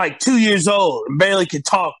she's like 2 years old and barely can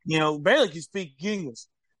talk, barely can speak English.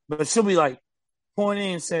 But she'll be like,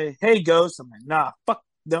 pointing and say, "Hey, ghost." I'm like, "Nah, fuck,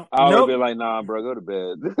 don't." I would be like, "Nah, bro, go to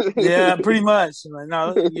bed." Yeah, pretty much. I'm like,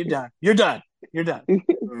 "No, you're done.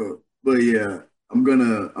 But yeah,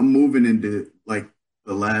 I'm moving into like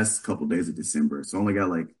the last couple days of December, so I only got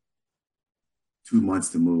like 2 months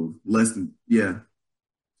to move. 2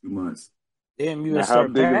 months. Damn, you. Now, how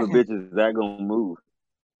big of a bitch is that gonna move?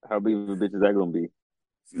 How big of a bitch is that gonna be?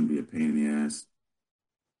 It's gonna be a pain in the ass.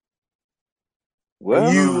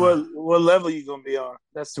 Well, what level you gonna be on?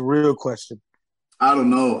 That's the real question. I don't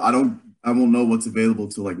know. I won't know what's available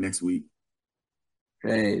till like next week.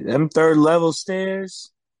 Hey, them 3rd level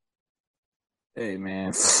stairs. Hey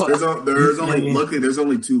man, there's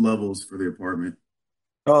only 2 levels for the apartment.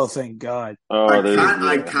 Oh, thank God.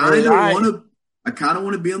 I kind of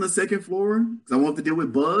want to be on the 2nd floor because I want to deal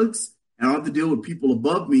with bugs and I don't have to deal with people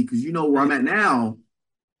above me because where I'm at now,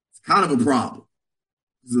 it's kind of a problem.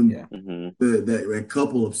 That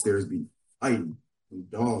couple upstairs be fighting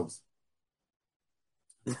dogs.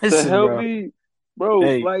 The hell bro?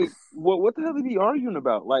 Hey. Like what the hell they be arguing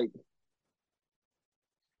about? Like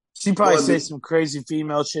She probably says some crazy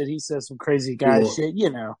female shit. He says some crazy guy shit,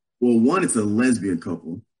 you know. Well, one, it's a lesbian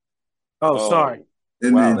couple. Oh, sorry.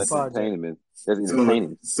 And wow, that's entertainment. That's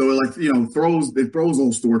entertaining. So like, you know, it throws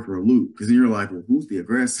old story for a loop because you're like, well, who's the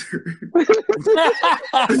aggressor?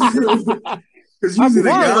 Because usually the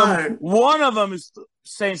guy, one of them is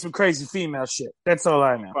saying some crazy female shit. That's all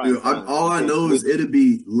I know. All I know is it'll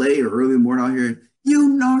be late or early in the morning out here.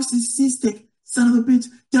 You narcissistic son of a bitch!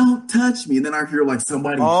 Don't touch me. And then I hear like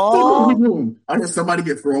somebody. Oh. I hear somebody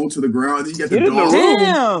get thrown to the ground. And then you get the dogs.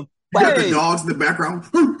 Damn. You got the dogs in the background.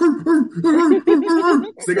 So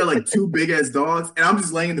they got like two big ass dogs, and I'm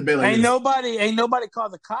just laying in the bed. Like, ain't nobody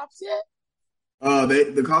called the cops yet.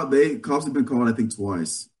 The cops have been called, I think,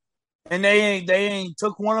 twice. And they ain't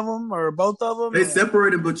took one of them or both of them. They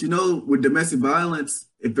separated, but you know, with domestic violence,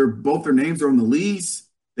 if both their names are on the lease,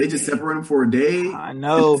 they just separate them for a day. I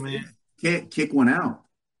know, man. Can't kick one out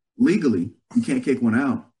legally. You can't kick one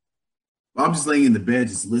out. I'm just laying in the bed,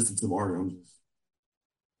 just listening to Mario.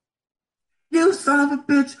 You son of a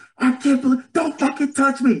bitch! I can't believe. Don't fucking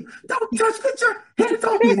touch me! Don't touch me! Get your hands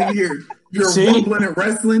off me! You're rumbling and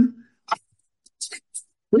wrestling.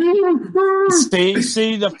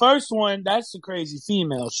 See, the first one, that's the crazy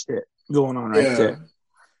female shit going on right there.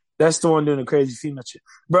 That's the one doing the crazy female shit.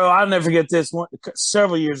 Bro, I'll never forget this one.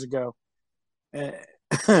 Several years ago, I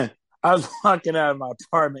was walking out of my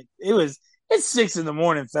apartment. It's 6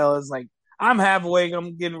 a.m, fellas. Like, I'm half awake.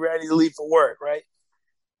 I'm getting ready to leave for work, right?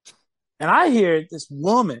 And I hear this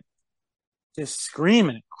woman just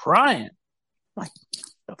screaming and crying. I'm like,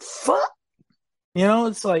 the fuck? You know,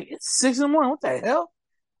 it's like, it's 6 a.m. What the hell?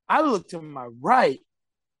 I look to my right.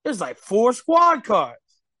 There's like 4 squad cars.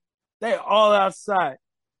 They're all outside.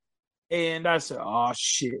 And I said, oh,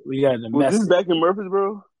 shit. We got the mess. Was this back in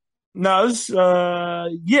Murfreesboro? No, it was,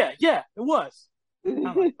 yeah, it was. I'm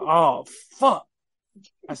like, oh, fuck.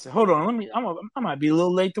 I said, hold on. I might be a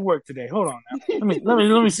little late to work today. Hold on now.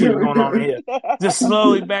 Let me see what's going on here. Just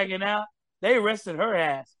slowly backing out. They arrested her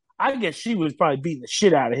ass. I guess she was probably beating the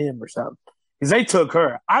shit out of him or something. Because they took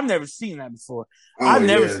her. I've never seen that before. I've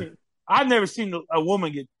never seen a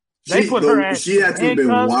woman get. They put her ass. She had to have been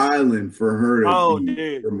wilding for her to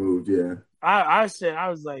be removed. Yeah. I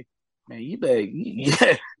was like, man, you better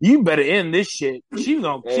end this shit. She's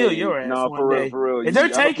gonna kill your ass one day. For real. If they're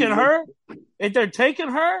taking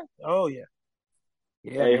her, oh yeah.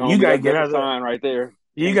 Hey, you gotta get out of there. Sign right there.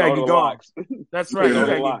 You gotta get gone. That's right. You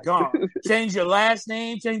gotta get gone. Change your last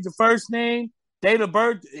name. Change your first name. Date of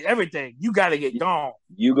birth, everything. You got to get gone.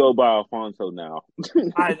 You go by Alfonso now.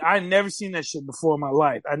 I never seen that shit before in my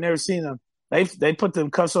life. I never seen them. They put them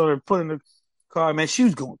cuffs on her, put in the car. Man, she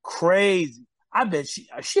was going crazy. I bet she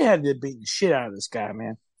had to beat the shit out of this guy,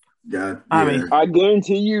 man. Yeah. I mean, I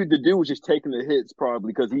guarantee you, the dude was just taking the hits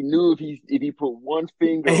probably because he knew if he put one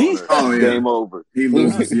finger on her, game over. He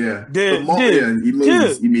loses. Yeah, he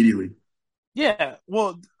loses immediately. Yeah.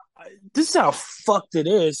 Well, this is how fucked it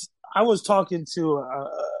is. I was talking to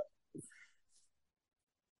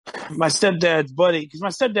my stepdad's buddy because my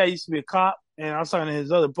stepdad used to be a cop, and I was talking to his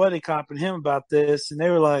other buddy cop and him about this, and they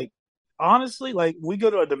were like, honestly, like we go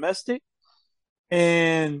to a domestic,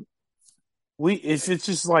 and if it's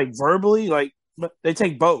just like verbally, like they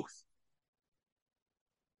take both,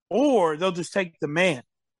 or they'll just take the man.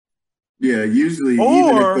 Yeah, usually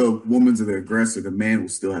even if the woman's the aggressor, the man will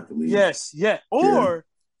still have to leave. Yes, yeah, or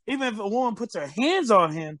even if a woman puts her hands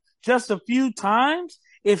on him just a few times,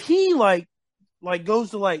 if he like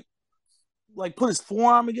goes to like put his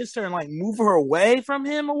forearm against her and like move her away from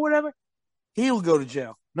him or whatever, he will go to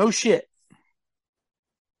jail. No shit.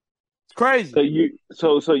 It's crazy. So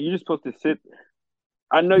you're just supposed to sit.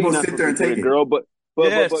 I know you're not supposed to take a girl, but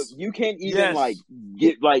you can't even like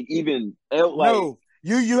get like even like no.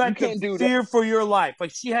 You have to fear for your life.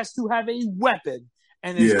 Like she has to have a weapon.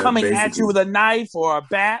 And it's coming at you with a knife or a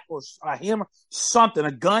bat or a hammer, something, a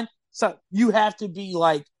gun. So you have to be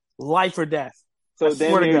like life or death. So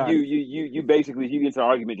then you basically you get into an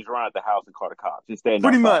argument, just run out the house and call the cops. Just stand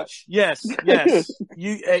pretty much. Yes.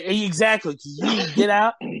 You exactly. You get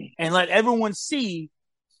out and let everyone see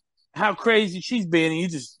how crazy she's been, and you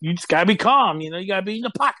just gotta be calm. You know, you gotta be in the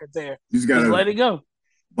pocket there. You just gotta let it go.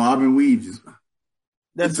 Bob and weave.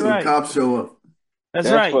 That's right. The cops show up. That's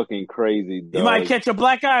right. Fucking crazy. Dog. You might catch a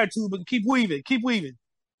black eye or two, but keep weaving.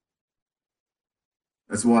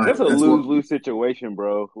 That's why. That's a lose-lose situation,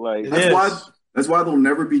 bro. Like that's why there'll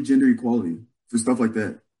never be gender equality for stuff like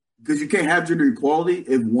that. Because you can't have gender equality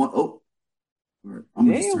if one. Oh, all right. I'm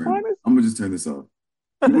gonna just turn this off.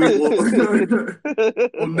 We'll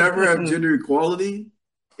never have gender equality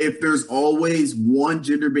if there's always one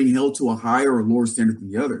gender being held to a higher or lower standard than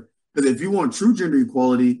the other. Because if you want true gender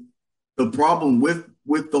equality, the problem with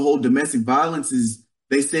the whole domestic violence is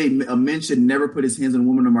they say a man should never put his hands on a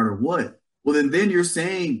woman no matter what. Well, then you're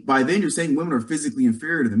saying women are physically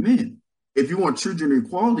inferior to the men. If you want true gender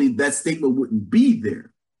equality, that statement wouldn't be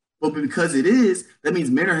there. But because it is, that means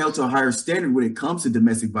men are held to a higher standard when it comes to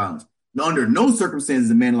domestic violence. Now, under no circumstances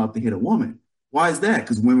is a man allowed to hit a woman. Why is that?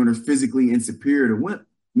 Because women are physically insuperior to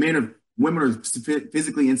women. Women are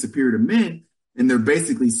physically insuperior to men, and they're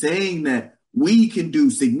basically saying that we can do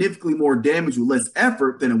significantly more damage with less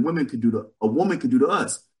effort than a woman could do to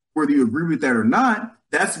us. Whether you agree with that or not,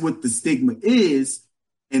 that's what the stigma is,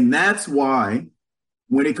 and that's why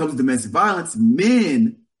when it comes to domestic violence,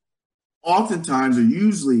 men oftentimes are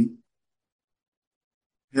usually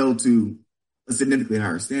held to a significantly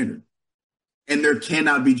higher standard. And there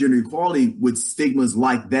cannot be gender equality with stigmas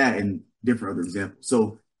like that and different other examples.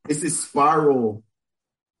 So it's this spiral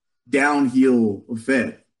downhill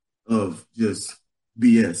effect of just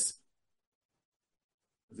BS.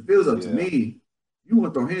 If it feels up to me, you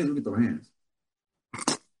want to throw hands, we can throw hands.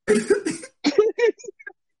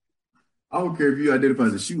 I don't care if you identify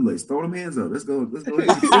as a shoelace. Throw them hands up. Let's go.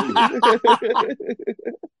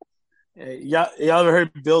 Hey, y'all ever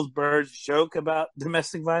heard Bill Burr's joke about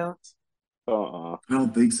domestic violence? I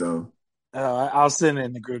don't think so. I'll send it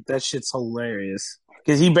in the group. That shit's hilarious.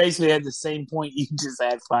 Because he basically had the same point you just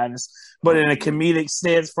had, Finest, but in a comedic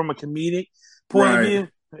stance, from a comedic point of view,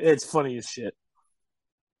 it's funny as shit.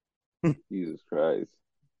 Jesus Christ.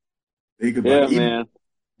 Think about man.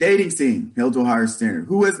 Dating scene held to a higher standard.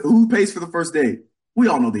 Who pays for the first date? We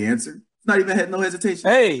all know the answer. It's not even no hesitation.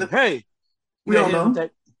 Hey. We all know.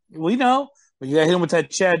 We know, but you got to hit him with that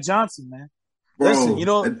Chad Johnson, man. Bro, listen, you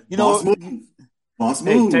know, boss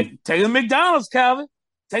move. Take them to McDonald's, Calvin.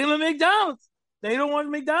 Take them to McDonald's. They don't want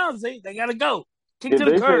McDonald's. They got to go. Kick to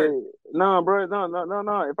the curb. No, bro.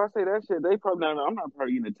 No. If I say that shit, they probably not. I'm not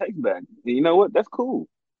probably getting a take back. You know what? That's cool.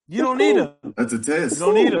 You don't need them. That's a test. You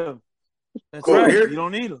don't need them. That's right. You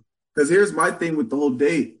don't need them. Because here's my thing with the whole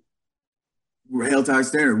date. We're held to high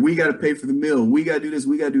standard. We got to pay for the meal. We got to do this.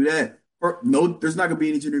 We got to do that. No, there's not going to be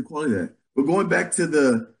any gender equality there. But going back to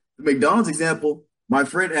the McDonald's example, my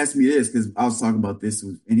friend asked me this because I was talking about this,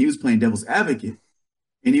 and he was playing devil's advocate.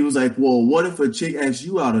 And he was like, well, what if a chick asked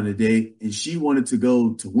you out on a date and she wanted to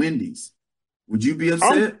go to Wendy's? Would you be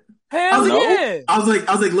upset? Hell yeah. I was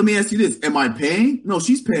like, let me ask you this. Am I paying? No,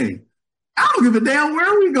 she's paying. I don't give a damn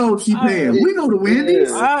where we go if she's paying. We go to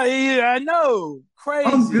Wendy's. I know.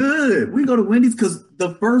 Crazy. I'm good. We go to Wendy's because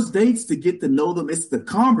the first dates to get to know them, it's the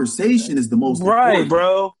conversation is the most important.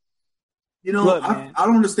 Bro. You know, look, I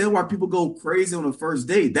don't understand why people go crazy on a first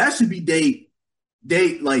date. That should be date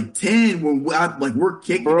like 10 when we're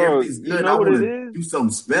kicking, everything's good. You know what it is? Do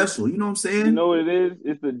something special. You know what I'm saying? You know what it is?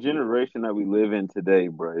 It's the generation that we live in today,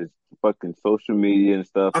 bro. It's fucking social media and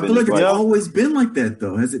stuff. I feel like it's always been like that,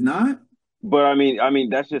 though. Has it not? But I mean,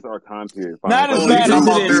 that's just our time period. Not as bad as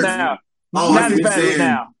it is now. Not as bad as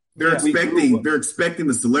now. They're expecting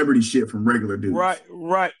the celebrity shit from regular dudes. Right.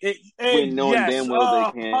 When knowing damn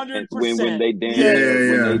well they can't. 100%. When they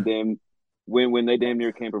damn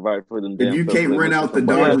near can't provide for them. If you can't rent out the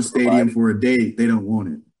Dodger Stadium for a date, they don't want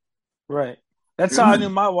it. Right. That's how I knew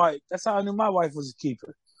my wife. That's how I knew my wife was a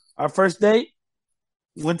keeper. Our first date,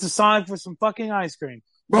 went to Sonic for some fucking ice cream.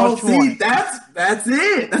 Bro, see, that's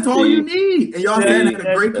it. That's all you need. And y'all had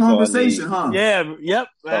a great conversation, huh? Yeah, yep.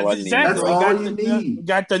 Exactly. That's all you need. We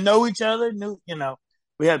got to know each other.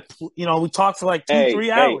 We had, we talked for like 2-3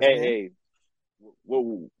 hours. Hey.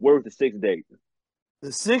 Where was the sixth date?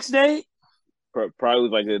 The sixth date? Probably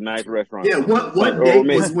was like a nice restaurant. Yeah, what date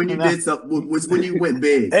was when you did something? Was when you went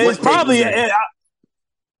big? It's probably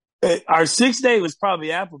our sixth date was probably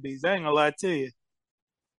Applebee's. I ain't gonna lie to you.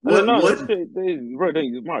 Bro, Mark, you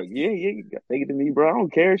got to take it to me, bro. I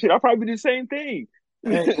don't care. Shit, I'll probably do the same thing.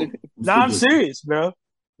 No, I'm serious, bro.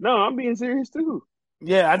 No, I'm being serious too.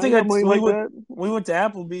 Yeah, I think we went to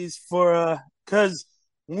Applebee's for because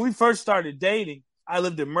when we first started dating, I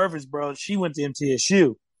lived in Murfreesboro. She went to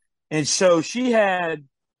MTSU, and so she had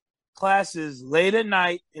classes late at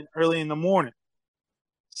night and early in the morning.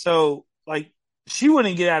 So like she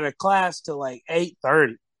wouldn't get out of class till like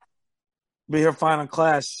 8:30. Be her final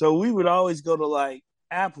class. So we would always go to like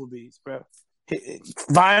Applebee's, bro.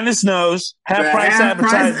 Finest knows, half price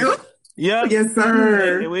advertising. Yep. Yes,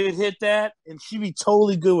 sir. And we'd hit that, and she'd be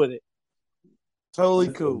totally good with it. Totally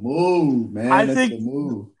cool. Move, man. I think the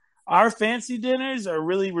move. Our fancy dinners are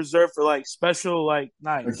really reserved for like special like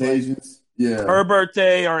nights, occasions. Like her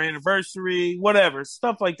birthday, our anniversary, whatever,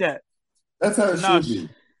 stuff like that. That's how it should be.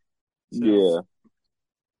 Yeah.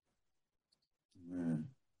 Man.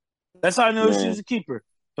 That's how I knew she was a keeper.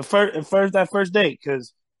 That first date,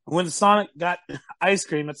 because We went to Sonic, got ice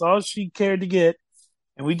cream. That's all she cared to get.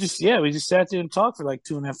 And we just sat there and talked for like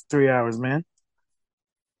 2.5, 3 hours, man.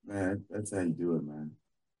 Man, that's how you do it, man.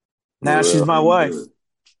 Now she's my wife.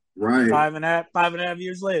 Right. 5.5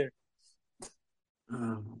 years later.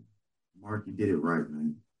 Mark, you did it right,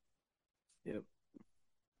 man. Yep.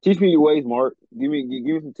 Teach me your ways, Mark. Give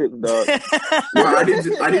me some tips, dog. Well, I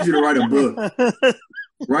need you to write a book.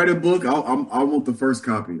 Write a book. I want the first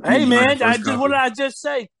copy. Hey, man, what did I just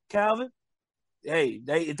say, Calvin? Hey,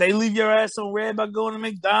 if they leave your ass on red by going to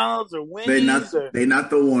McDonald's or Wendy's, they not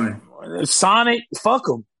the one. Sonic, fuck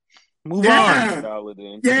them. Move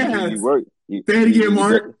on. Yeah. You work. Say it again,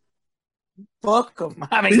 Mark. Fuck them.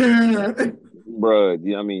 I mean, bro.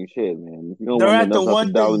 I mean, shit, man. If you don't they're want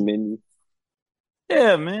at the $1 menu.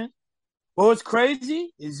 Yeah, man. Well, what's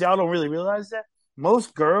crazy is y'all don't really realize that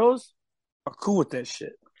most girls are cool with that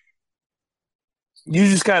shit. You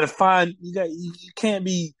just gotta find you can't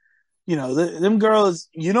be, them girls.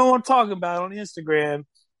 You know what I'm talking about on Instagram,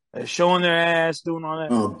 showing their ass, doing all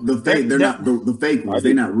that. Oh, the fake. They're not the fake ones.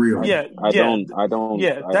 They're not real. I don't.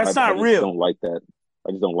 Yeah, that's not real. I don't like that.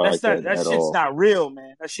 I just don't like that. That shit's not real,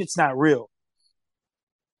 man. That shit's not real.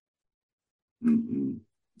 Mm-hmm.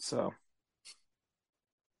 So.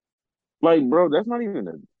 Like, bro, that's not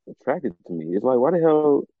even attractive to me. It's like, why the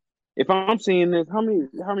hell? If I'm seeing this, how many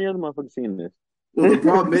other motherfuckers seeing this? Well, the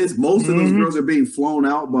problem is most of those girls are being flown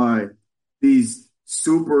out by these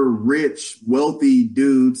super rich, wealthy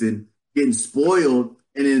dudes and getting spoiled,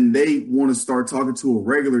 and then they want to start talking to a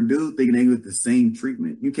regular dude thinking they get the same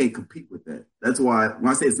treatment. You can't compete with that. That's why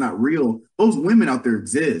when I say it's not real, those women out there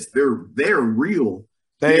exist. They're real.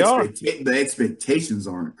 They are. The expectations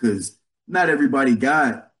aren't, because not everybody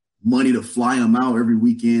got money to fly them out every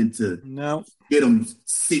weekend to get them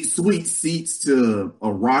sweet seats to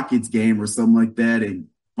a Rockets game or something like that and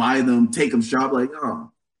buy them, take them shop. Like,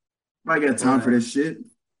 oh, I got time for that shit.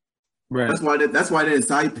 Right. That's why they're a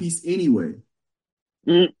side piece anyway.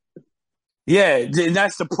 Mm. Yeah,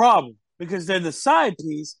 that's the problem, because they're the side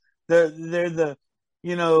piece. They're the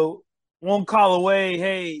one call away.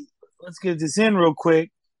 Hey, let's get this in real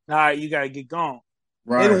quick. All right, you got to get gone.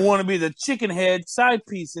 Right. They don't want to be the chicken head side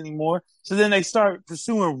piece anymore. So then they start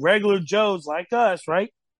pursuing regular Joes like us,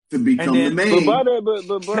 right? To become the main.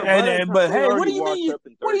 But hey, what do you mean?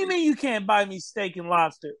 What do you mean you can't buy me steak and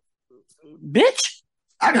lobster, bitch?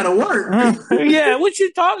 I gotta work. Yeah, what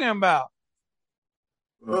you talking about?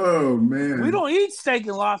 Oh man, we don't eat steak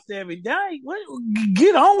and lobster every day.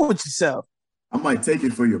 Get on with yourself. I might take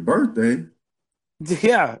it for your birthday.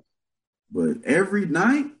 Yeah, but every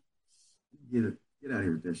night, get out of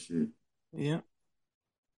here with that shit. Yeah.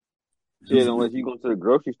 Shit, unless you go to the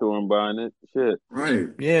grocery store and buying it. Shit. Right.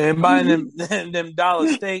 Yeah, and buying them dollar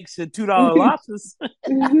steaks and $2 lobsters.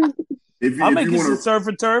 I'm making some surf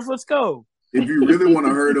and turf. Let's go. If you really want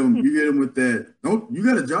to hurt them, you hit them with that. You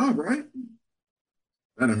got a job, right?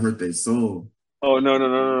 That'll hurt their soul. Oh, no.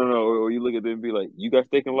 Or you look at them and be like, you got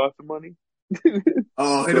steak and lobster money?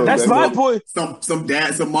 Oh, that's my point.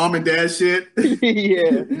 Some mom and dad shit.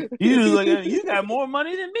 Yeah. You got more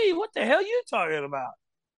money than me. What the hell you talking about?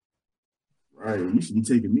 Right. You should be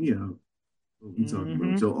taking me out. What you talking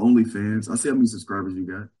about? Your OnlyFans. I see how many subscribers you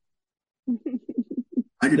got.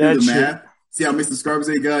 I can do the math. See how many subscribers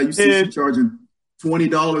they got. You see you charging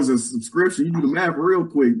 $20 a subscription. You do the math real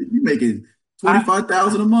quick. You making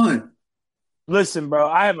 $25,000 a month. Listen, bro,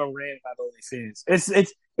 I have a rant about OnlyFans.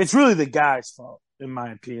 It's really the guy's fault, in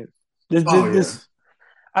my opinion.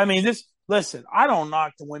 Listen, I don't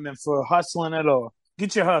knock the women for hustling at all.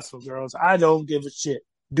 Get your hustle, girls. I don't give a shit.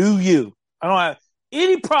 Do you? I don't have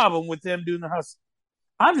any problem with them doing the hustle.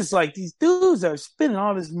 I'm just like, these dudes are spending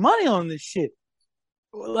all this money on this shit.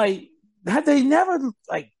 Like, have they never,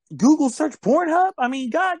 Google search Pornhub? I mean,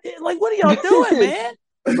 God, what are y'all doing, man?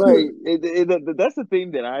 Right. That's the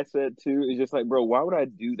thing that I said too. Is just like, bro, why would I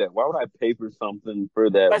do that? Why would I pay for something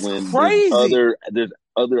for that That's when crazy. there's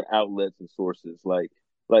other outlets and sources like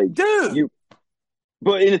dude.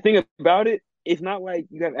 But the thing about it, it's not like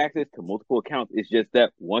you have access to multiple accounts. It's just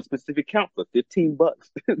that one specific account for $15.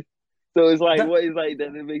 So it's like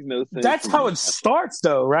that. It makes no sense. That's how it starts,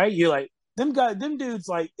 though, right? You're like them dudes,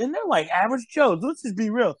 and they're like average Joes. Let's just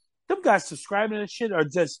be real. Them guys subscribing to this shit are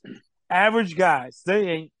just average guys. They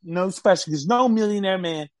ain't no special, because no millionaire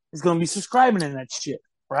man is going to be subscribing to that shit,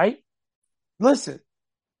 right? Listen,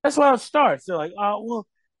 that's how it starts. They're like, oh,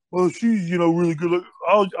 well, she's, really good looking.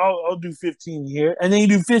 I'll do 15 here. And then you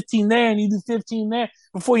do 15 there and you do 15 there.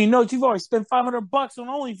 Before you know it, you've already spent $500 on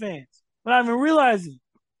OnlyFans without even realizing.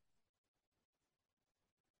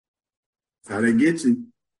 That's how they get you.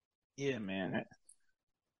 Yeah, man.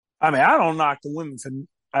 I mean, I don't knock the women for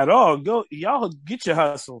at all. Go, y'all get your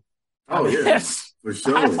hustle. Oh, yeah, for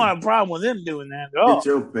sure. I don't have a problem with them doing that at all. Get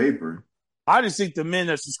your paper. I just think the men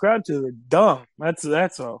that subscribe to it are dumb.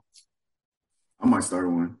 That's all. I might start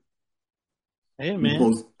one. Hey,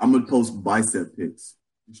 man. I'm gonna post bicep pics.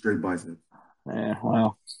 Straight bicep. Yeah,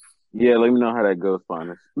 well. Yeah, let me know how that goes,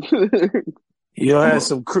 Finest. You'll have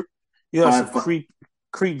some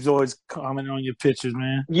creepzoids commenting on your pictures,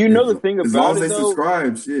 man. You know the thing about it, as long as they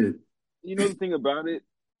subscribe, shit. You know the thing about it,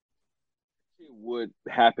 it would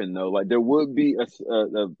happen though. Like there would be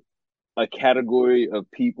a category of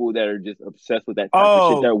people that are just obsessed with that type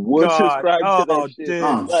of shit that would subscribe to that shit.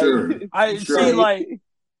 Dude. Sure. See, like,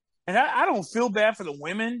 and I don't feel bad for the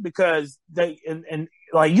women because they and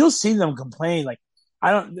like you'll see them complain. Like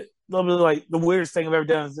they'll be like, the weirdest thing I've ever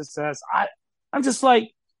done is this. I'm just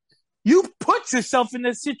like, you put yourself in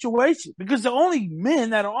this situation because the only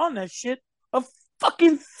men that are on that shit are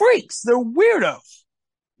fucking freaks. They're weirdos.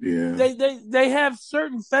 Yeah. They have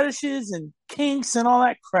certain fetishes and kinks and all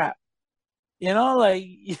that crap. You know, like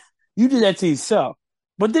you did that to yourself,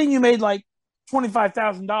 but then you made like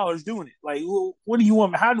 $25,000 doing it. Like, well, what do you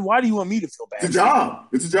want? Why do you want me to feel bad?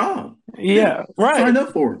 It's a job. Yeah, right. Signed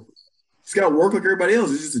up for it. Just got to work like everybody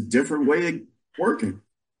else. It's just a different way of working.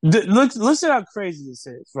 Listen how crazy this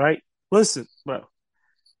is, right? Listen, bro.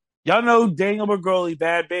 Y'all know Daniel Bergoli,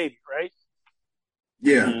 Bad Baby, right?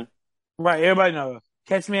 Yeah. Mm-hmm. Right. Everybody knows.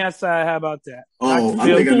 Catch Me Outside. How about that? Oh, I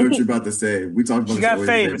think I know what you're about to say. We talked about. She got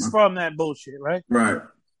famous from that bullshit, right? Right.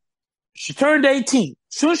 She turned 18. As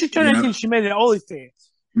soon as she turned 18, she made an OnlyFans.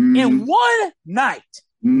 Mm-hmm. In one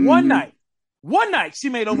night, she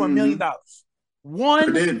made over $1 million.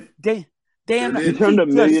 One day. Damn, she turned a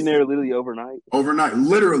millionaire literally overnight. Overnight,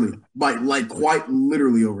 literally, like quite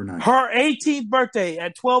literally overnight. Her 18th birthday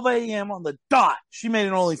at 12 a.m. on the dot, she made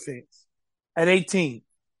an OnlyFans. At 18,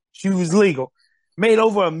 she was legal. Made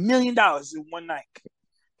over $1 million in one night.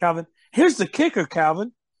 Calvin, here's the kicker,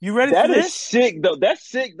 Calvin. You ready for this? That is sick, though. That's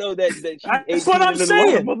sick, though. That she's 18. That's what I'm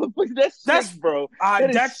saying. That's sick, bro.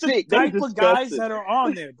 That's sick. The type of guys that are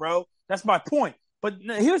on there, bro. That's my point. But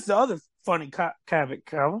here's the other funny caveat,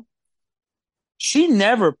 Calvin. She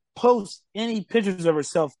never posts any pictures of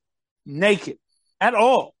herself naked at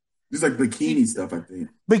all. Just like bikini stuff, I think.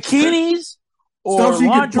 Bikinis or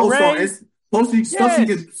lingerie. Stuff she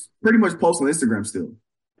can pretty much post on Instagram still.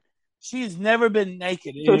 She's never been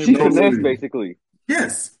naked. So she's finesse, basically.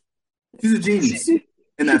 Yes. She's a genius in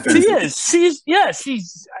that fashion. She is.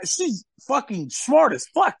 She's fucking smart as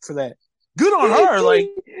fuck for that. Good on her. Like,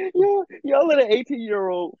 y'all let an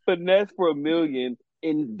 18-year-old finesse for $1 million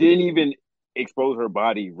and didn't even expose her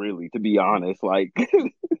body, really, to be honest. Like,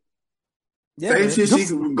 same shit she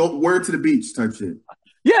can go wear to the beach type shit.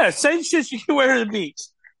 Yeah, same shit she can wear to the beach.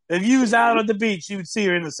 If you was out on the beach, you would see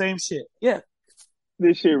her in the same shit. Yeah.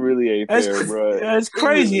 This shit really ain't fair, bro. That's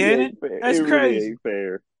crazy, ain't it? That's crazy. Really ain't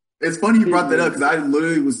fair. It's funny you brought that up because I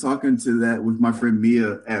literally was talking to that with my friend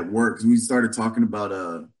Mia at work because we started talking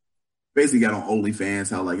about basically got on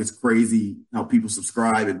OnlyFans, how like it's crazy how people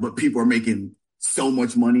subscribe, but people are making so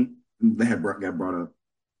much money. They got brought up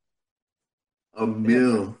 $1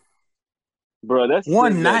 million. Bro, that's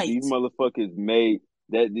one night. These motherfuckers made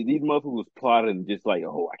that. These motherfuckers plotting just like,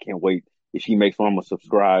 oh, I can't wait if she makes one, I'm gonna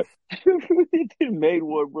subscribe. They made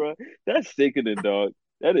one, bro. That's sickening, dog.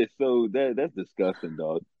 That is so that's disgusting,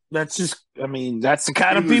 dog. That's just, I mean, that's the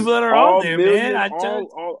kind of people that are on there, man.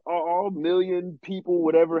 All million people,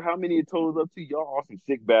 whatever, how many it totals up to, y'all are some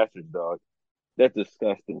sick bastards, dog. That's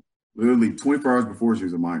disgusting. Literally 24 hours before she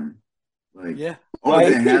was a minor. Like, yeah. All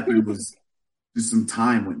that happened was just some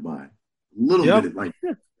time went by. A little bit, like.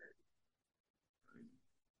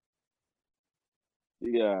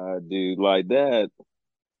 Yeah, dude, like that.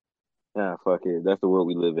 Yeah, fuck it. That's the world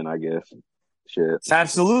we live in, I guess. Shit. It's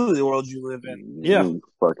absolutely the world you live in. Yeah. You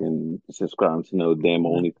fucking subscribing to no damn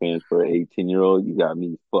OnlyFans for an 18-year-old. You got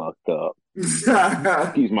me fucked up.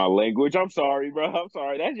 Excuse my language. I'm sorry, bro. I'm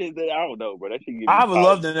sorry. That's just, I don't know, bro. That shit I would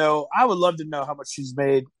love to know. I would love to know how much she's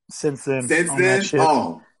made since then.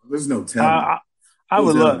 Oh, there's no telling. I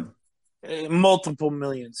would love multiple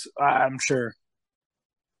millions, I'm sure.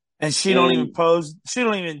 And she don't even pose. She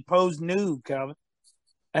don't even pose nude, Calvin.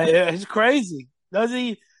 It's crazy. Doesn't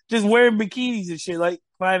he just wear bikinis and shit like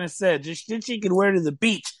Finest said? Just shit she can wear to the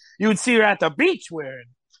beach. You would see her at the beach wearing.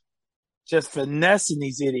 Just finessing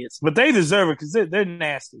these idiots, but they deserve it because they're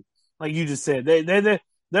nasty. Like you just said, they're nasty.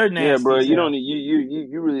 Yeah, bro. You don't need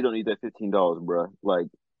you really don't need that $15, bro. Like,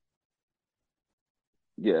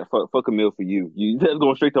 yeah, fuck a meal for you. That's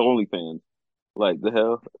going straight to OnlyFans. Like the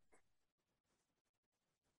hell.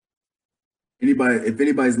 If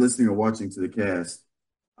anybody's listening or watching to the cast,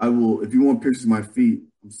 I will. If you want pictures of my feet,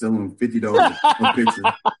 I'm selling them $50 a picture.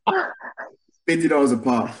 $50 a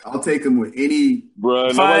pop. I'll take them with any.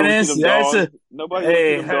 Bro, finance. Nobody wants to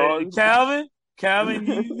see them dogs. Calvin,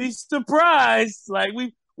 you be surprised. Like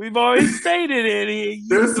we've already stated it.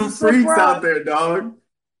 There's some freaks out there, dog.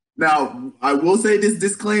 Now, I will say this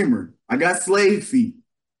disclaimer. I got slave feet.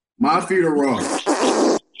 My feet are raw.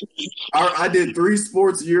 I did 3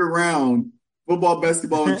 sports year-round, football,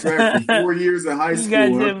 basketball, and track for 4 years in high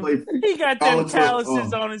school. He got them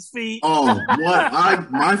calluses on his feet. Oh,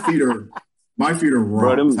 what? My feet are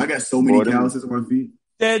raw. Bro, I got so many calluses on my feet.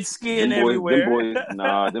 Dead skin everywhere.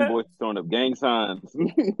 Them boys throwing up gang signs.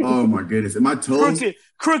 Oh, my goodness. And my toes?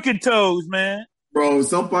 Crooked toes, man. Bro,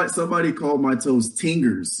 somebody called my toes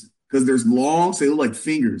tingers because there's long, so they look like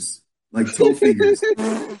fingers, like toe fingers.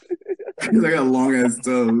 Because I got long ass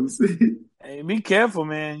toes. Hey, be careful,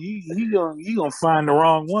 man. You gonna find the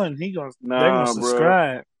wrong one. They're gonna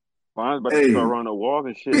subscribe. Mine's about to start running the walls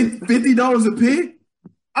and shit. $50 a pic?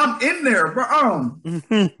 I'm in there, bro.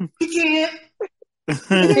 You can't.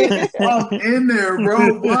 I'm in there,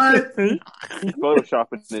 bro. What?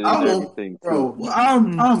 Photoshopping it and everything, bro.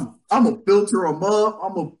 I'm gonna filter them up.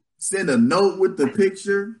 I'm gonna send a note with the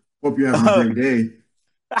picture. Hope you're having a great day.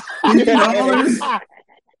 $50.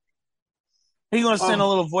 He gonna send a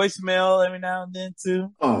little voicemail every now and then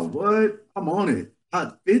too. Oh, what? I'm on it.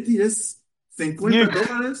 50. That's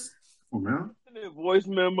 $50. Come on, man. Voice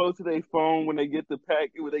memo to their phone when they get the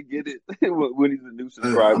packet, when they get it, when he's a new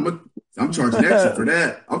subscriber. I'm charging extra for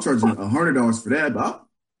that. I'm charging $100 for that, but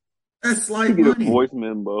that's slight money. Get a voice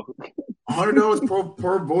memo. $100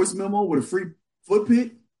 per voice memo with a free foot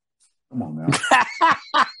pick. Come on, man. Come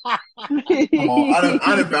on.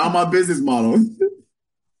 I done found my business model.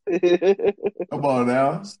 Come on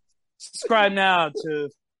now. Subscribe now to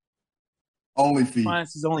OnlyFeet.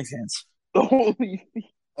 Finance's OnlyFans.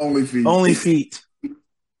 Only feet.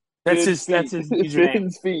 That's his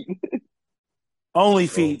username. Feet. Only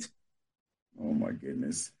feet. Oh my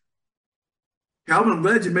goodness. Calvin, I'm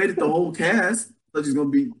glad you made it the whole cast. I thought you was gonna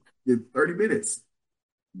be 30 minutes.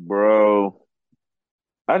 Bro.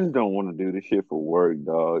 I just don't want to do this shit for work,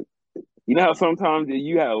 dog. You know how sometimes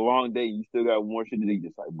you have a long day, you still got more shit to do. You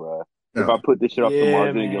just like, bro, if I put this shit off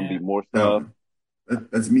tomorrow, there's gonna be more stuff.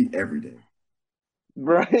 That's me every day.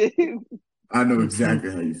 Right. I know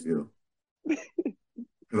exactly how you feel. Because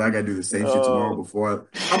I got to do the same shit tomorrow before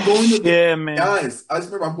I'm going to... Yeah, man. Guys, I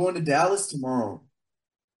just remember I'm going to Dallas tomorrow.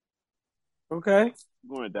 Okay. You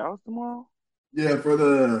going to Dallas tomorrow? Yeah, for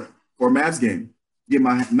a Mavs game. Get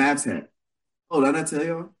my Mavs hat. Oh, did I not tell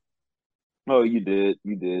y'all? Oh, you did.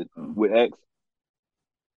 You did. With X?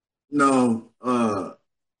 No. No.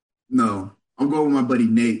 I'm going with my buddy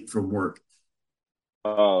Nate from work.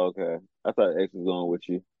 Oh, okay. I thought X was going with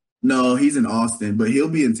you. No, he's in Austin, but he'll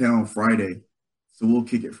be in town Friday. So we'll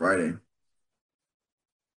kick it Friday.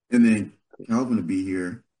 And then Calvin will be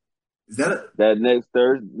here. Is that next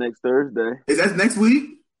Thursday? Is that next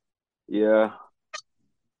week? Yeah.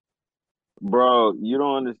 Bro, you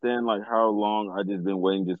don't understand like how long I just been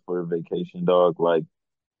waiting just for a vacation, dog. Like,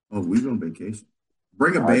 oh, we on vacation.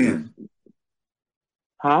 Bring a band.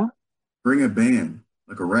 Huh? Bring a band.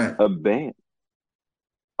 Like a rack. A band.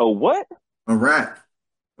 A what? A rack.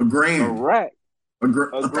 A grand. A rack.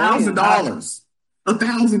 $1,000.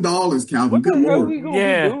 $1,000, Calvin. What the Good hell Lord. we gonna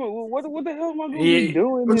be doing? What the hell am I gonna be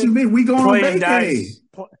doing? What you mean? We going on playing vacay. dice.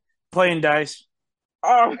 Playing dice.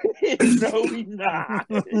 Oh, no, we not.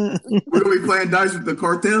 We're gonna be playing dice with the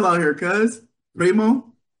cartel out here, cuz. Primo.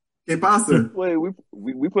 ¿Qué pasa?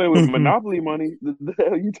 We playing with Monopoly money. The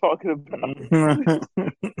hell are you talking about?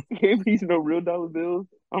 Can't be no real dollar bills.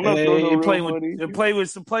 I'm not throwing no real money. Play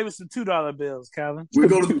with some $2 bills, Calvin. We're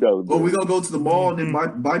gonna go to the mall and then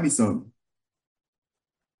buy me some.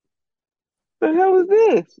 The hell is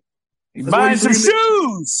this? Buying some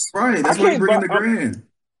shoes. Right, that's why you bring in the grand.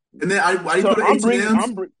 And then I go to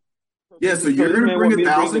H&M. Yeah, so you're gonna bring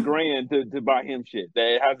 $1,000 to buy him shit.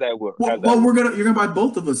 How's that work? Well, you're gonna buy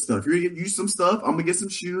both of us stuff. You're gonna get you some stuff. I'm gonna get some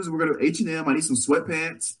shoes. We're gonna H&M. I need some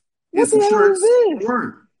sweatpants. What some the hell shirts. is this?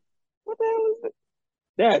 What the hell is this?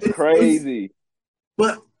 That's crazy.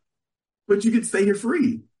 But you can stay here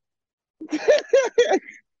free.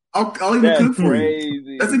 I'll even cook for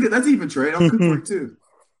you. That's even trade. I'll cook for you too.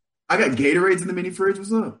 I got Gatorades in the mini fridge.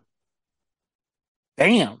 What's up?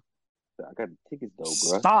 Damn. I got the tickets though,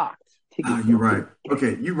 bro. Stocked. You're right.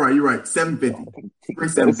 Okay, you're right. $750. Bring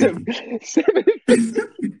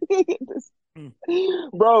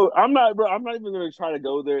 $750. Bro, I'm not even gonna try to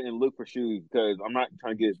go there and look for shoes because I'm not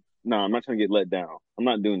trying to get let down. I'm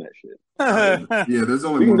not doing that shit. Yeah, there's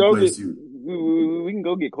only one place we can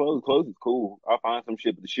go get clothes. Clothes is cool. I'll find some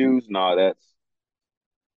shit. But the shoes, nah, that's.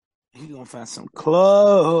 You gonna find some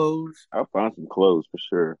clothes? I'll find some clothes for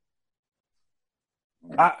sure.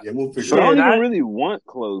 We'll figure. But I don't even really want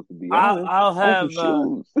clothes to be honest. I'll have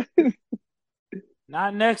shoes.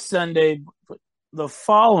 Not next Sunday, but the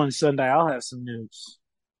following Sunday. I'll have some news.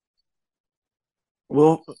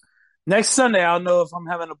 Well, next Sunday I'll know if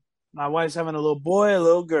my wife's having a little boy, or a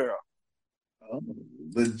little girl. All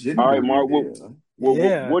right, Mark.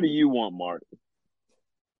 What do you want, Mark?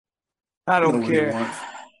 I don't care.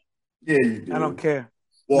 Yeah, you do. I don't care.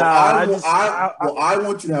 Well, I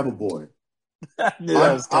want you to have a boy.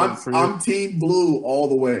 I'm Team Blue all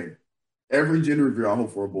the way. Every gender reveal, I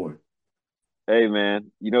hope for a boy. Hey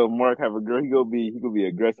man, Mark have a girl. He gonna be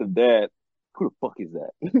aggressive dad. Who the fuck is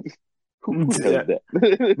that? Who does that?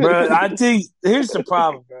 Bro, I think here's the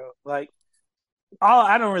problem, bro. Like,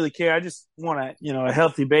 I don't really care. I just want a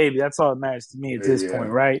healthy baby. That's all that matters to me at this point,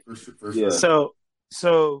 right? For sure.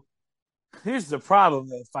 So here's the problem.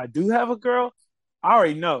 If I do have a girl, I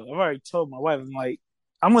already know. I've already told my wife. I'm like,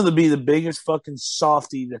 I'm going to be the biggest fucking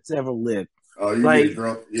softie that's ever lived. Oh, you be a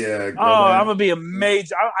girl? Yeah. Girl I'm going to be a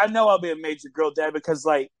major. I know I'll be a major girl dad because,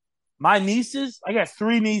 like, my nieces, I got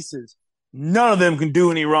 3 nieces. None of them can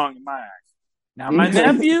do any wrong in my eyes. Now, my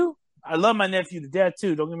nephew, I love my nephew to death,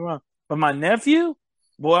 too. Don't get me wrong. But my nephew,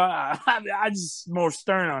 boy, I just more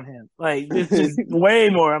stern on him. Like, this is way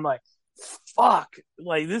more. I'm like, fuck.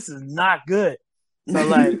 Like, this is not good. So,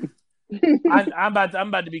 like, I'm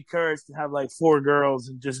about to be cursed and have like 4 girls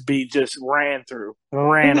and just ran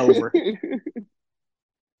over.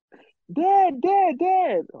 Dad.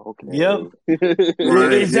 Okay. Yep.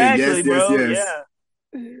 Right. Exactly, bro. Yes. Yeah.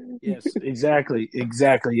 Yes, exactly.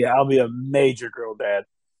 Yeah, I'll be a major girl dad.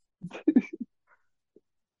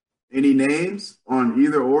 Any names on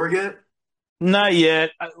either or yet? Not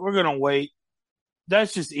yet. We're gonna wait.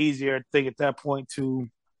 That's just easier, I think, at that point too.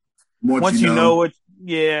 Once you know what,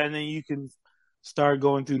 and then you can start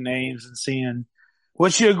going through names and seeing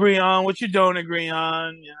what you agree on, what you don't agree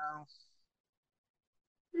on.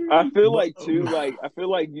 I feel like too,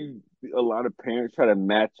 a lot of parents try to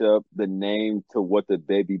match up the name to what the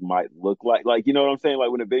baby might look like. Like, you know what I'm saying? Like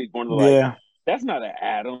when the baby's born, they're like, that's not an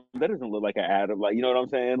Adam. That doesn't look like an Adam. Like, you know what I'm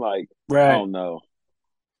saying? Like, right. I don't know.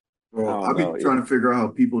 Bro, I've been trying to figure out how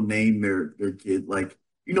people name their kid. Like,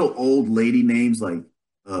 old lady names like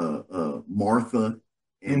Martha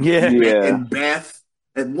and Beth.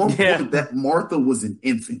 At one point, that Martha was an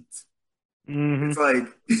infant. Mm-hmm. It's like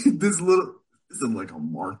this is like a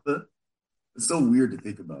Martha. It's so weird to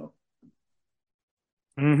think about.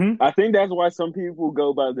 Mm-hmm. I think that's why some people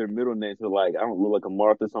go by their middle names. So like, I don't look like a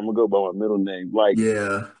Martha, so I'm gonna go by my middle name. Like,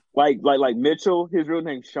 like Mitchell. His real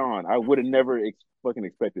name's Sean. I would have never fucking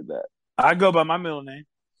expected that. I go by my middle name.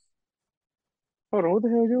 Hold on, what the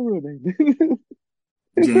hell is your real name?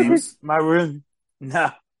 James. My real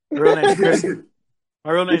name's Christopher.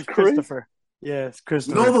 My real name's Christopher. Yeah, it's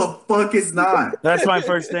Christopher. No, the fuck it's not. That's my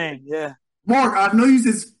first name. Yeah. Mark, I know you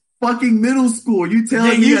since fucking middle school. You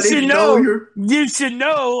telling me I didn't know you're... You should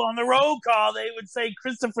know on the roll call they would say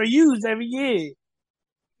Christopher Hughes every year.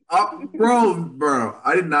 Bro,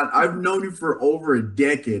 I did not. I've known you for over a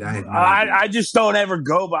decade. I just don't ever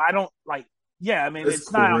go, but I don't like. Yeah, I mean,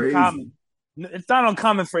 it's not uncommon. It's not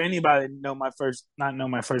uncommon for anybody to not know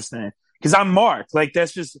my first name because I'm Mark. Like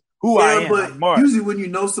that's just who I am. But I'm Mark. Usually, when you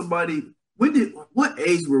know somebody, what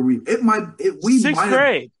age were we? Sixth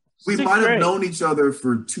grade. We might have known each other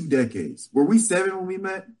for 2 decades. Were we 7 when we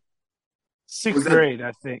met? 6th grade,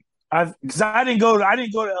 I think. Because I didn't go to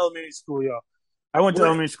elementary school, y'all. I went to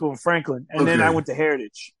elementary school in Franklin, and then I went to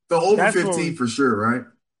Heritage. So over 15 for sure, right?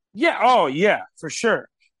 Yeah. Oh, yeah, for sure.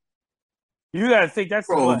 You got to think that's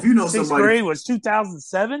if you know 6th grade was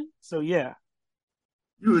 2007. So yeah,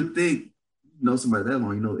 you would think somebody that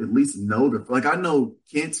long, at least know like I know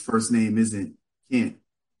Kent's first name isn't Kent.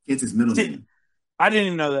 Kent's his middle name. I didn't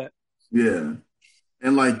even know that. Yeah,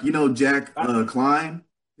 and Jack Klein,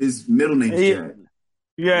 his middle name's Jack.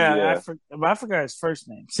 Yeah. I forgot his first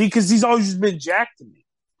name. See, because he's always just been Jack to me.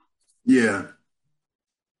 Yeah.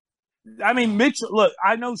 I mean, Mitchell. Look,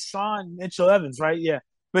 I know Sean Mitchell Evans, right? Yeah,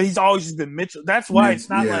 but he's always just been Mitchell. That's why it's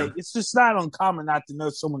not like it's just not uncommon not to know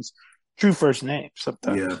someone's true first name.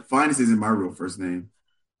 Sometimes. Yeah, Finest isn't my real first name.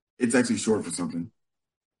 It's actually short for something.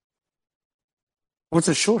 What's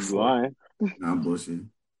it short for? No, I'm bullshitting.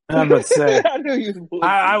 I'm about to say. I knew you was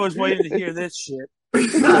I was waiting to hear this shit.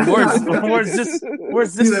 Where's this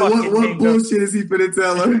fucking what bullshit is he finna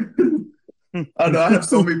tell her? I know. I have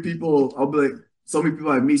so many people. I'll be like, so many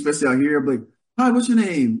people like me, especially out here. I'll be like, hi, what's your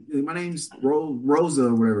name? My name's Rosa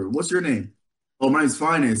or whatever. What's your name? Oh, my name's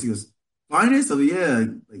Finance. He goes, Finest? I was like, yeah.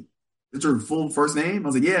 Like, it's your full first name? I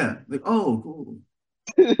was like, yeah. Like, oh, cool.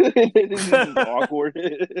 This is awkward.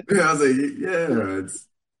 Yeah, I was like,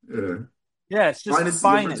 yeah, it's just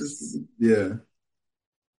Finest. Yeah.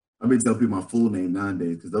 I've been telling people my full name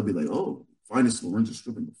nowadays because they'll be like, oh, Finest Lorenzo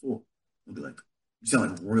Strickland before. I'll be like, you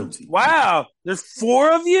sound like royalty. Wow, there's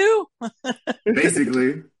 4 of you?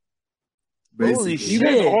 Basically. Holy shit. You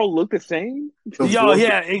guys all look the same?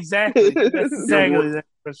 Yeah, exactly. That's exactly that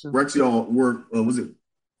question. Rex, y'all were, was it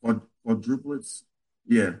quadruplets?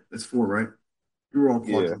 Yeah, that's 4, right? We were all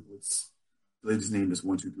quadruplets. Yeah. They just named us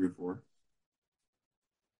 1, 2, 3, 4.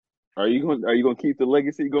 Are you going to keep the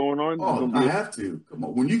legacy going on? Oh, I have to. Come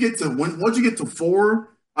on. Once you get to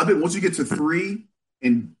 4, I bet once you get to 3,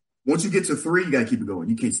 and once you get to 3, you gotta keep it going.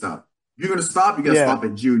 You can't stop. If you're gonna stop, you gotta stop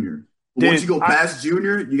at junior. But once you go past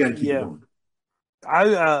junior, you gotta keep it going.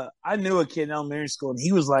 I knew a kid in elementary school, and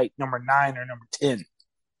he was like number 9 or number 10.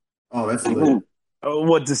 Oh, that's lit.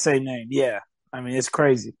 What's the same name? Yeah, I mean it's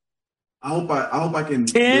crazy. I hope I can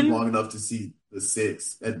 10? live long enough to see the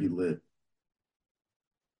 6. That'd be lit.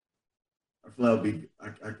 I feel that would be. I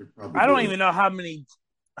could probably. I don't even know how many.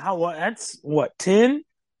 That's what 10.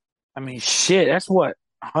 I mean, shit. That's what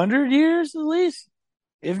 100 years at least,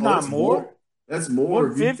 if not more. That's more.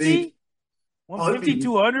 150, 150,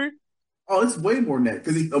 200. Oh, it's way more than that.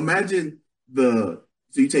 Because imagine so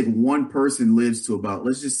you take one person lives to about,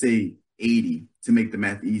 let's just say 80 to make the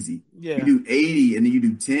math easy. Yeah. You do 80 and then you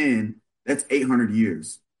do 10. That's 800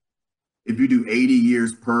 years. If you do 80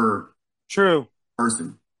 years per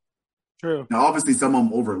person. True. Now, obviously, some of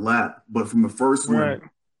them overlap, but from the first one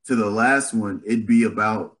to the last one, it'd be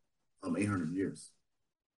about 800 years.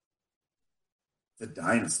 It's a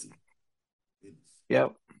dynasty.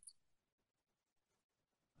 Yep.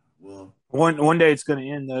 Well, one day it's going to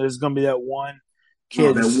end, though. There's going to be that one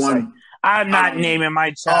kid. That one. Like, I'm not naming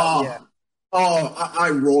my child yet.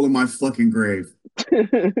 I roll in my fucking grave.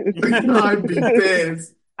 I'd be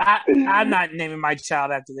pissed. I'm not naming my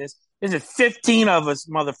child after this. There's 15 of us,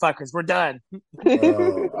 motherfuckers. We're done.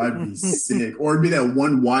 I'd be sick. Or it'd be that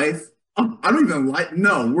one wife. I don't even like.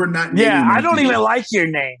 No, we're not. Yeah, I don't even like your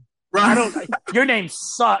name. Right? Your name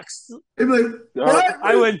sucks. It'd be like, what?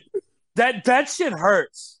 I would. That shit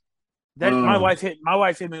hurts. That my wife hit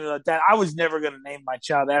me with that. I was never gonna name my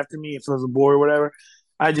child after me if it was a boy or whatever.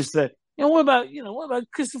 I just said, what about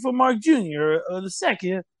Christopher Mark Jr. or the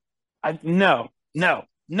second? No, not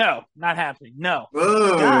happening. No.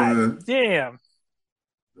 God damn.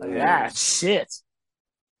 Shit.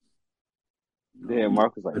 Damn,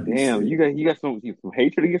 Mark was like, damn, you got some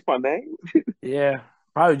hatred against my name? Yeah.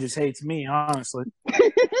 Probably just hates me, honestly.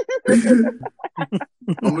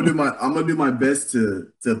 I'm gonna do my best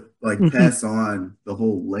to like pass on the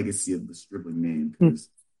whole legacy of the Stripling name because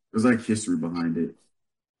there's like history behind it.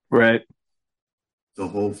 Right. So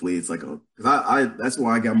hopefully it's like because that's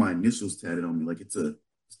why I got my initials tatted on me. Like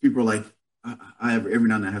people are like I have every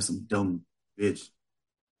now and then I have some dumb bitch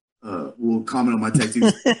will comment on my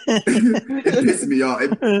tattoos. It pisses me off.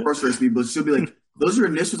 It frustrates me, but she'll be like, "Those are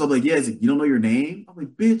your initials." I'm like, "Yeah." Like, you don't know your name? I'm like,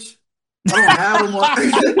 "Bitch, I don't have them on.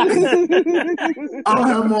 I don't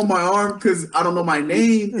have them on my arm because I don't know my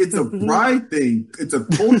name. It's a pride thing. It's a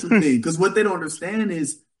culture thing. Because what they don't understand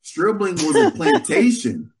is Stribling was a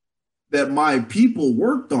plantation that my people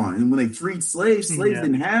worked on, and when they freed slaves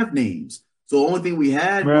didn't have names. So the only thing we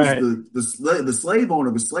had was the slave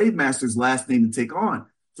owner, the slave master's last name to take on.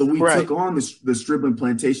 So we took on the Stribling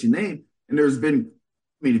plantation name, and there's been,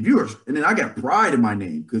 and then I got pride in my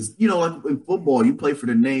name because like in football, you play for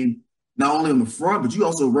the name. Not only on the front, but you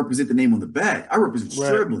also represent the name on the back. I represent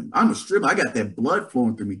Stribling. I'm a Stribling. I got that blood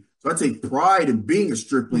flowing through me. So I take pride in being a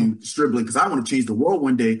Stribling because I want to change the world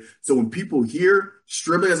one day. So when people hear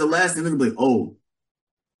Stribling as a last name, they're going to be like, oh,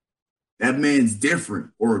 that man's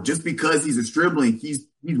different. Or just because he's a Stribling, he's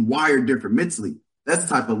wired different mentally. That's the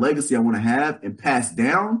type of legacy I want to have and pass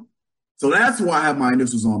down. So that's why I have my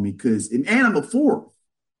initials on me. And I'm the fourth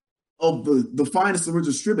of the finest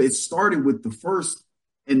original Stribling. It started with the first,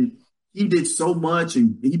 and he did so much,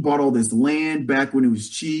 and he bought all this land back when it was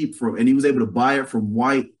cheap and he was able to buy it from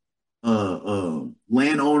white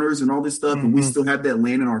landowners and all this stuff. And we still have that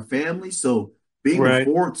land in our family. So being the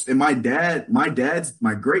fourth, and my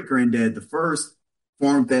great granddad, the first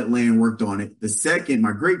farmed that land, worked on it. The second,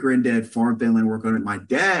 my great granddad farmed that land, worked on it. My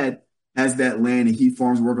dad has that land and he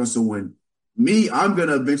farms, work on it. So when I'm going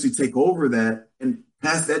to eventually take over that and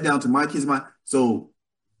pass that down to my kids.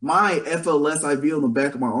 My FLSIV on the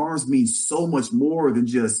back of my arms means so much more than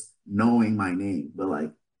just knowing my name.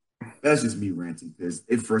 But that's just me ranting because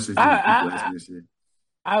it frustrates me when people ask me this shit.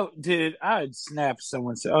 I'd snap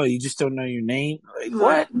someone and say, "Oh, you just don't know your name?" Like,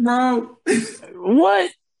 what? No.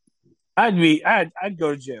 What? I'd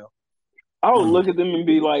go to jail. I would look at them and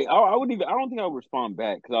be like, I don't think I would respond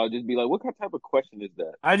back because I would just be like, what type of question is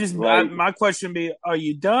that? My question would be, are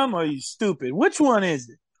you dumb or are you stupid? Which one is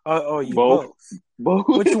it? Or you both? Both.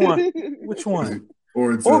 Which one? Which one?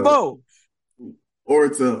 Or both. Or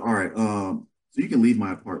it's all right. So you can leave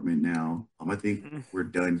my apartment now. I think we're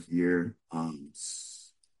done here.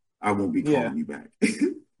 I won't be calling you back.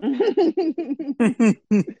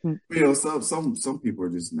 Some people are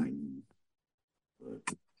just naive.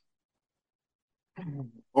 But...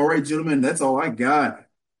 All right, gentlemen, that's all I got.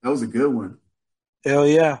 That was a good one. Hell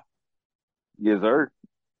yeah. Yes, sir.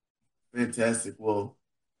 Fantastic. Well,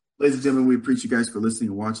 ladies and gentlemen, we appreciate you guys for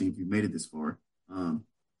listening and watching if you made it this far. It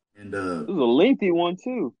was a lengthy one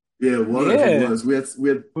too. Yeah, well, it was. We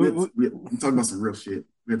talked about some real shit.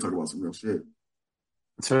 We had to talk about some real shit.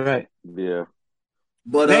 That's right. Yeah.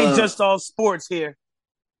 But it ain't just all sports here.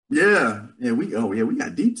 Yeah. We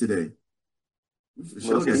got deep today. We for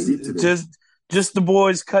sure got deep today. Just the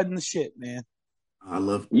boys cutting the shit, man. I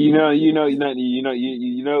love you know it's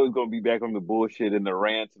gonna be back on the bullshit and the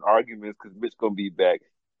rants and arguments because Mitch gonna be back.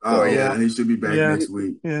 Oh yeah, he should be back next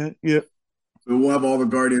week. Yeah. So we'll have all the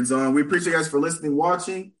Guardians on. We appreciate you guys for listening,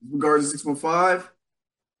 watching. Guardians 615.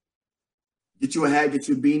 Get you a hat, get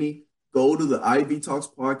you a beanie. Go to the IV Talks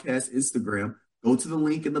Podcast Instagram. Go to the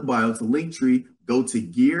link in the bio. It's a link tree. Go to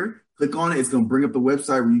gear. Click on it. It's gonna bring up the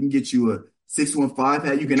website where you can get you a 615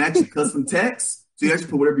 hat. You can actually custom text. So you actually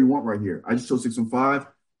put whatever you want right here. I just chose 615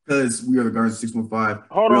 because we are the Guardians 615.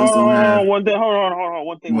 Hold on. One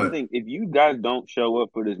thing. If you guys don't show up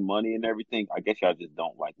for this money and everything, I guess y'all just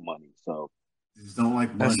don't like money. So just don't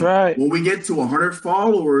like money. That's right. When we get to 100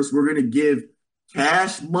 followers, we're gonna give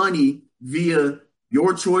cash money via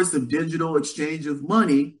your choice of digital exchange of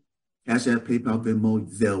money. Cash App, PayPal, Venmo,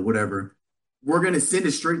 Zelle, whatever. We're gonna send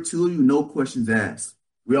it straight to you, no questions asked.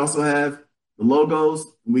 We also have the logos.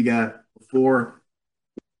 We got 4.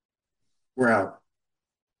 We're out.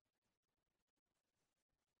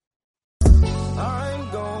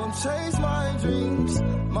 I'm gonna chase my dreams.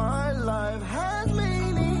 My life has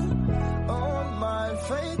meaning. On my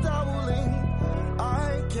faith I will lean.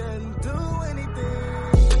 I can do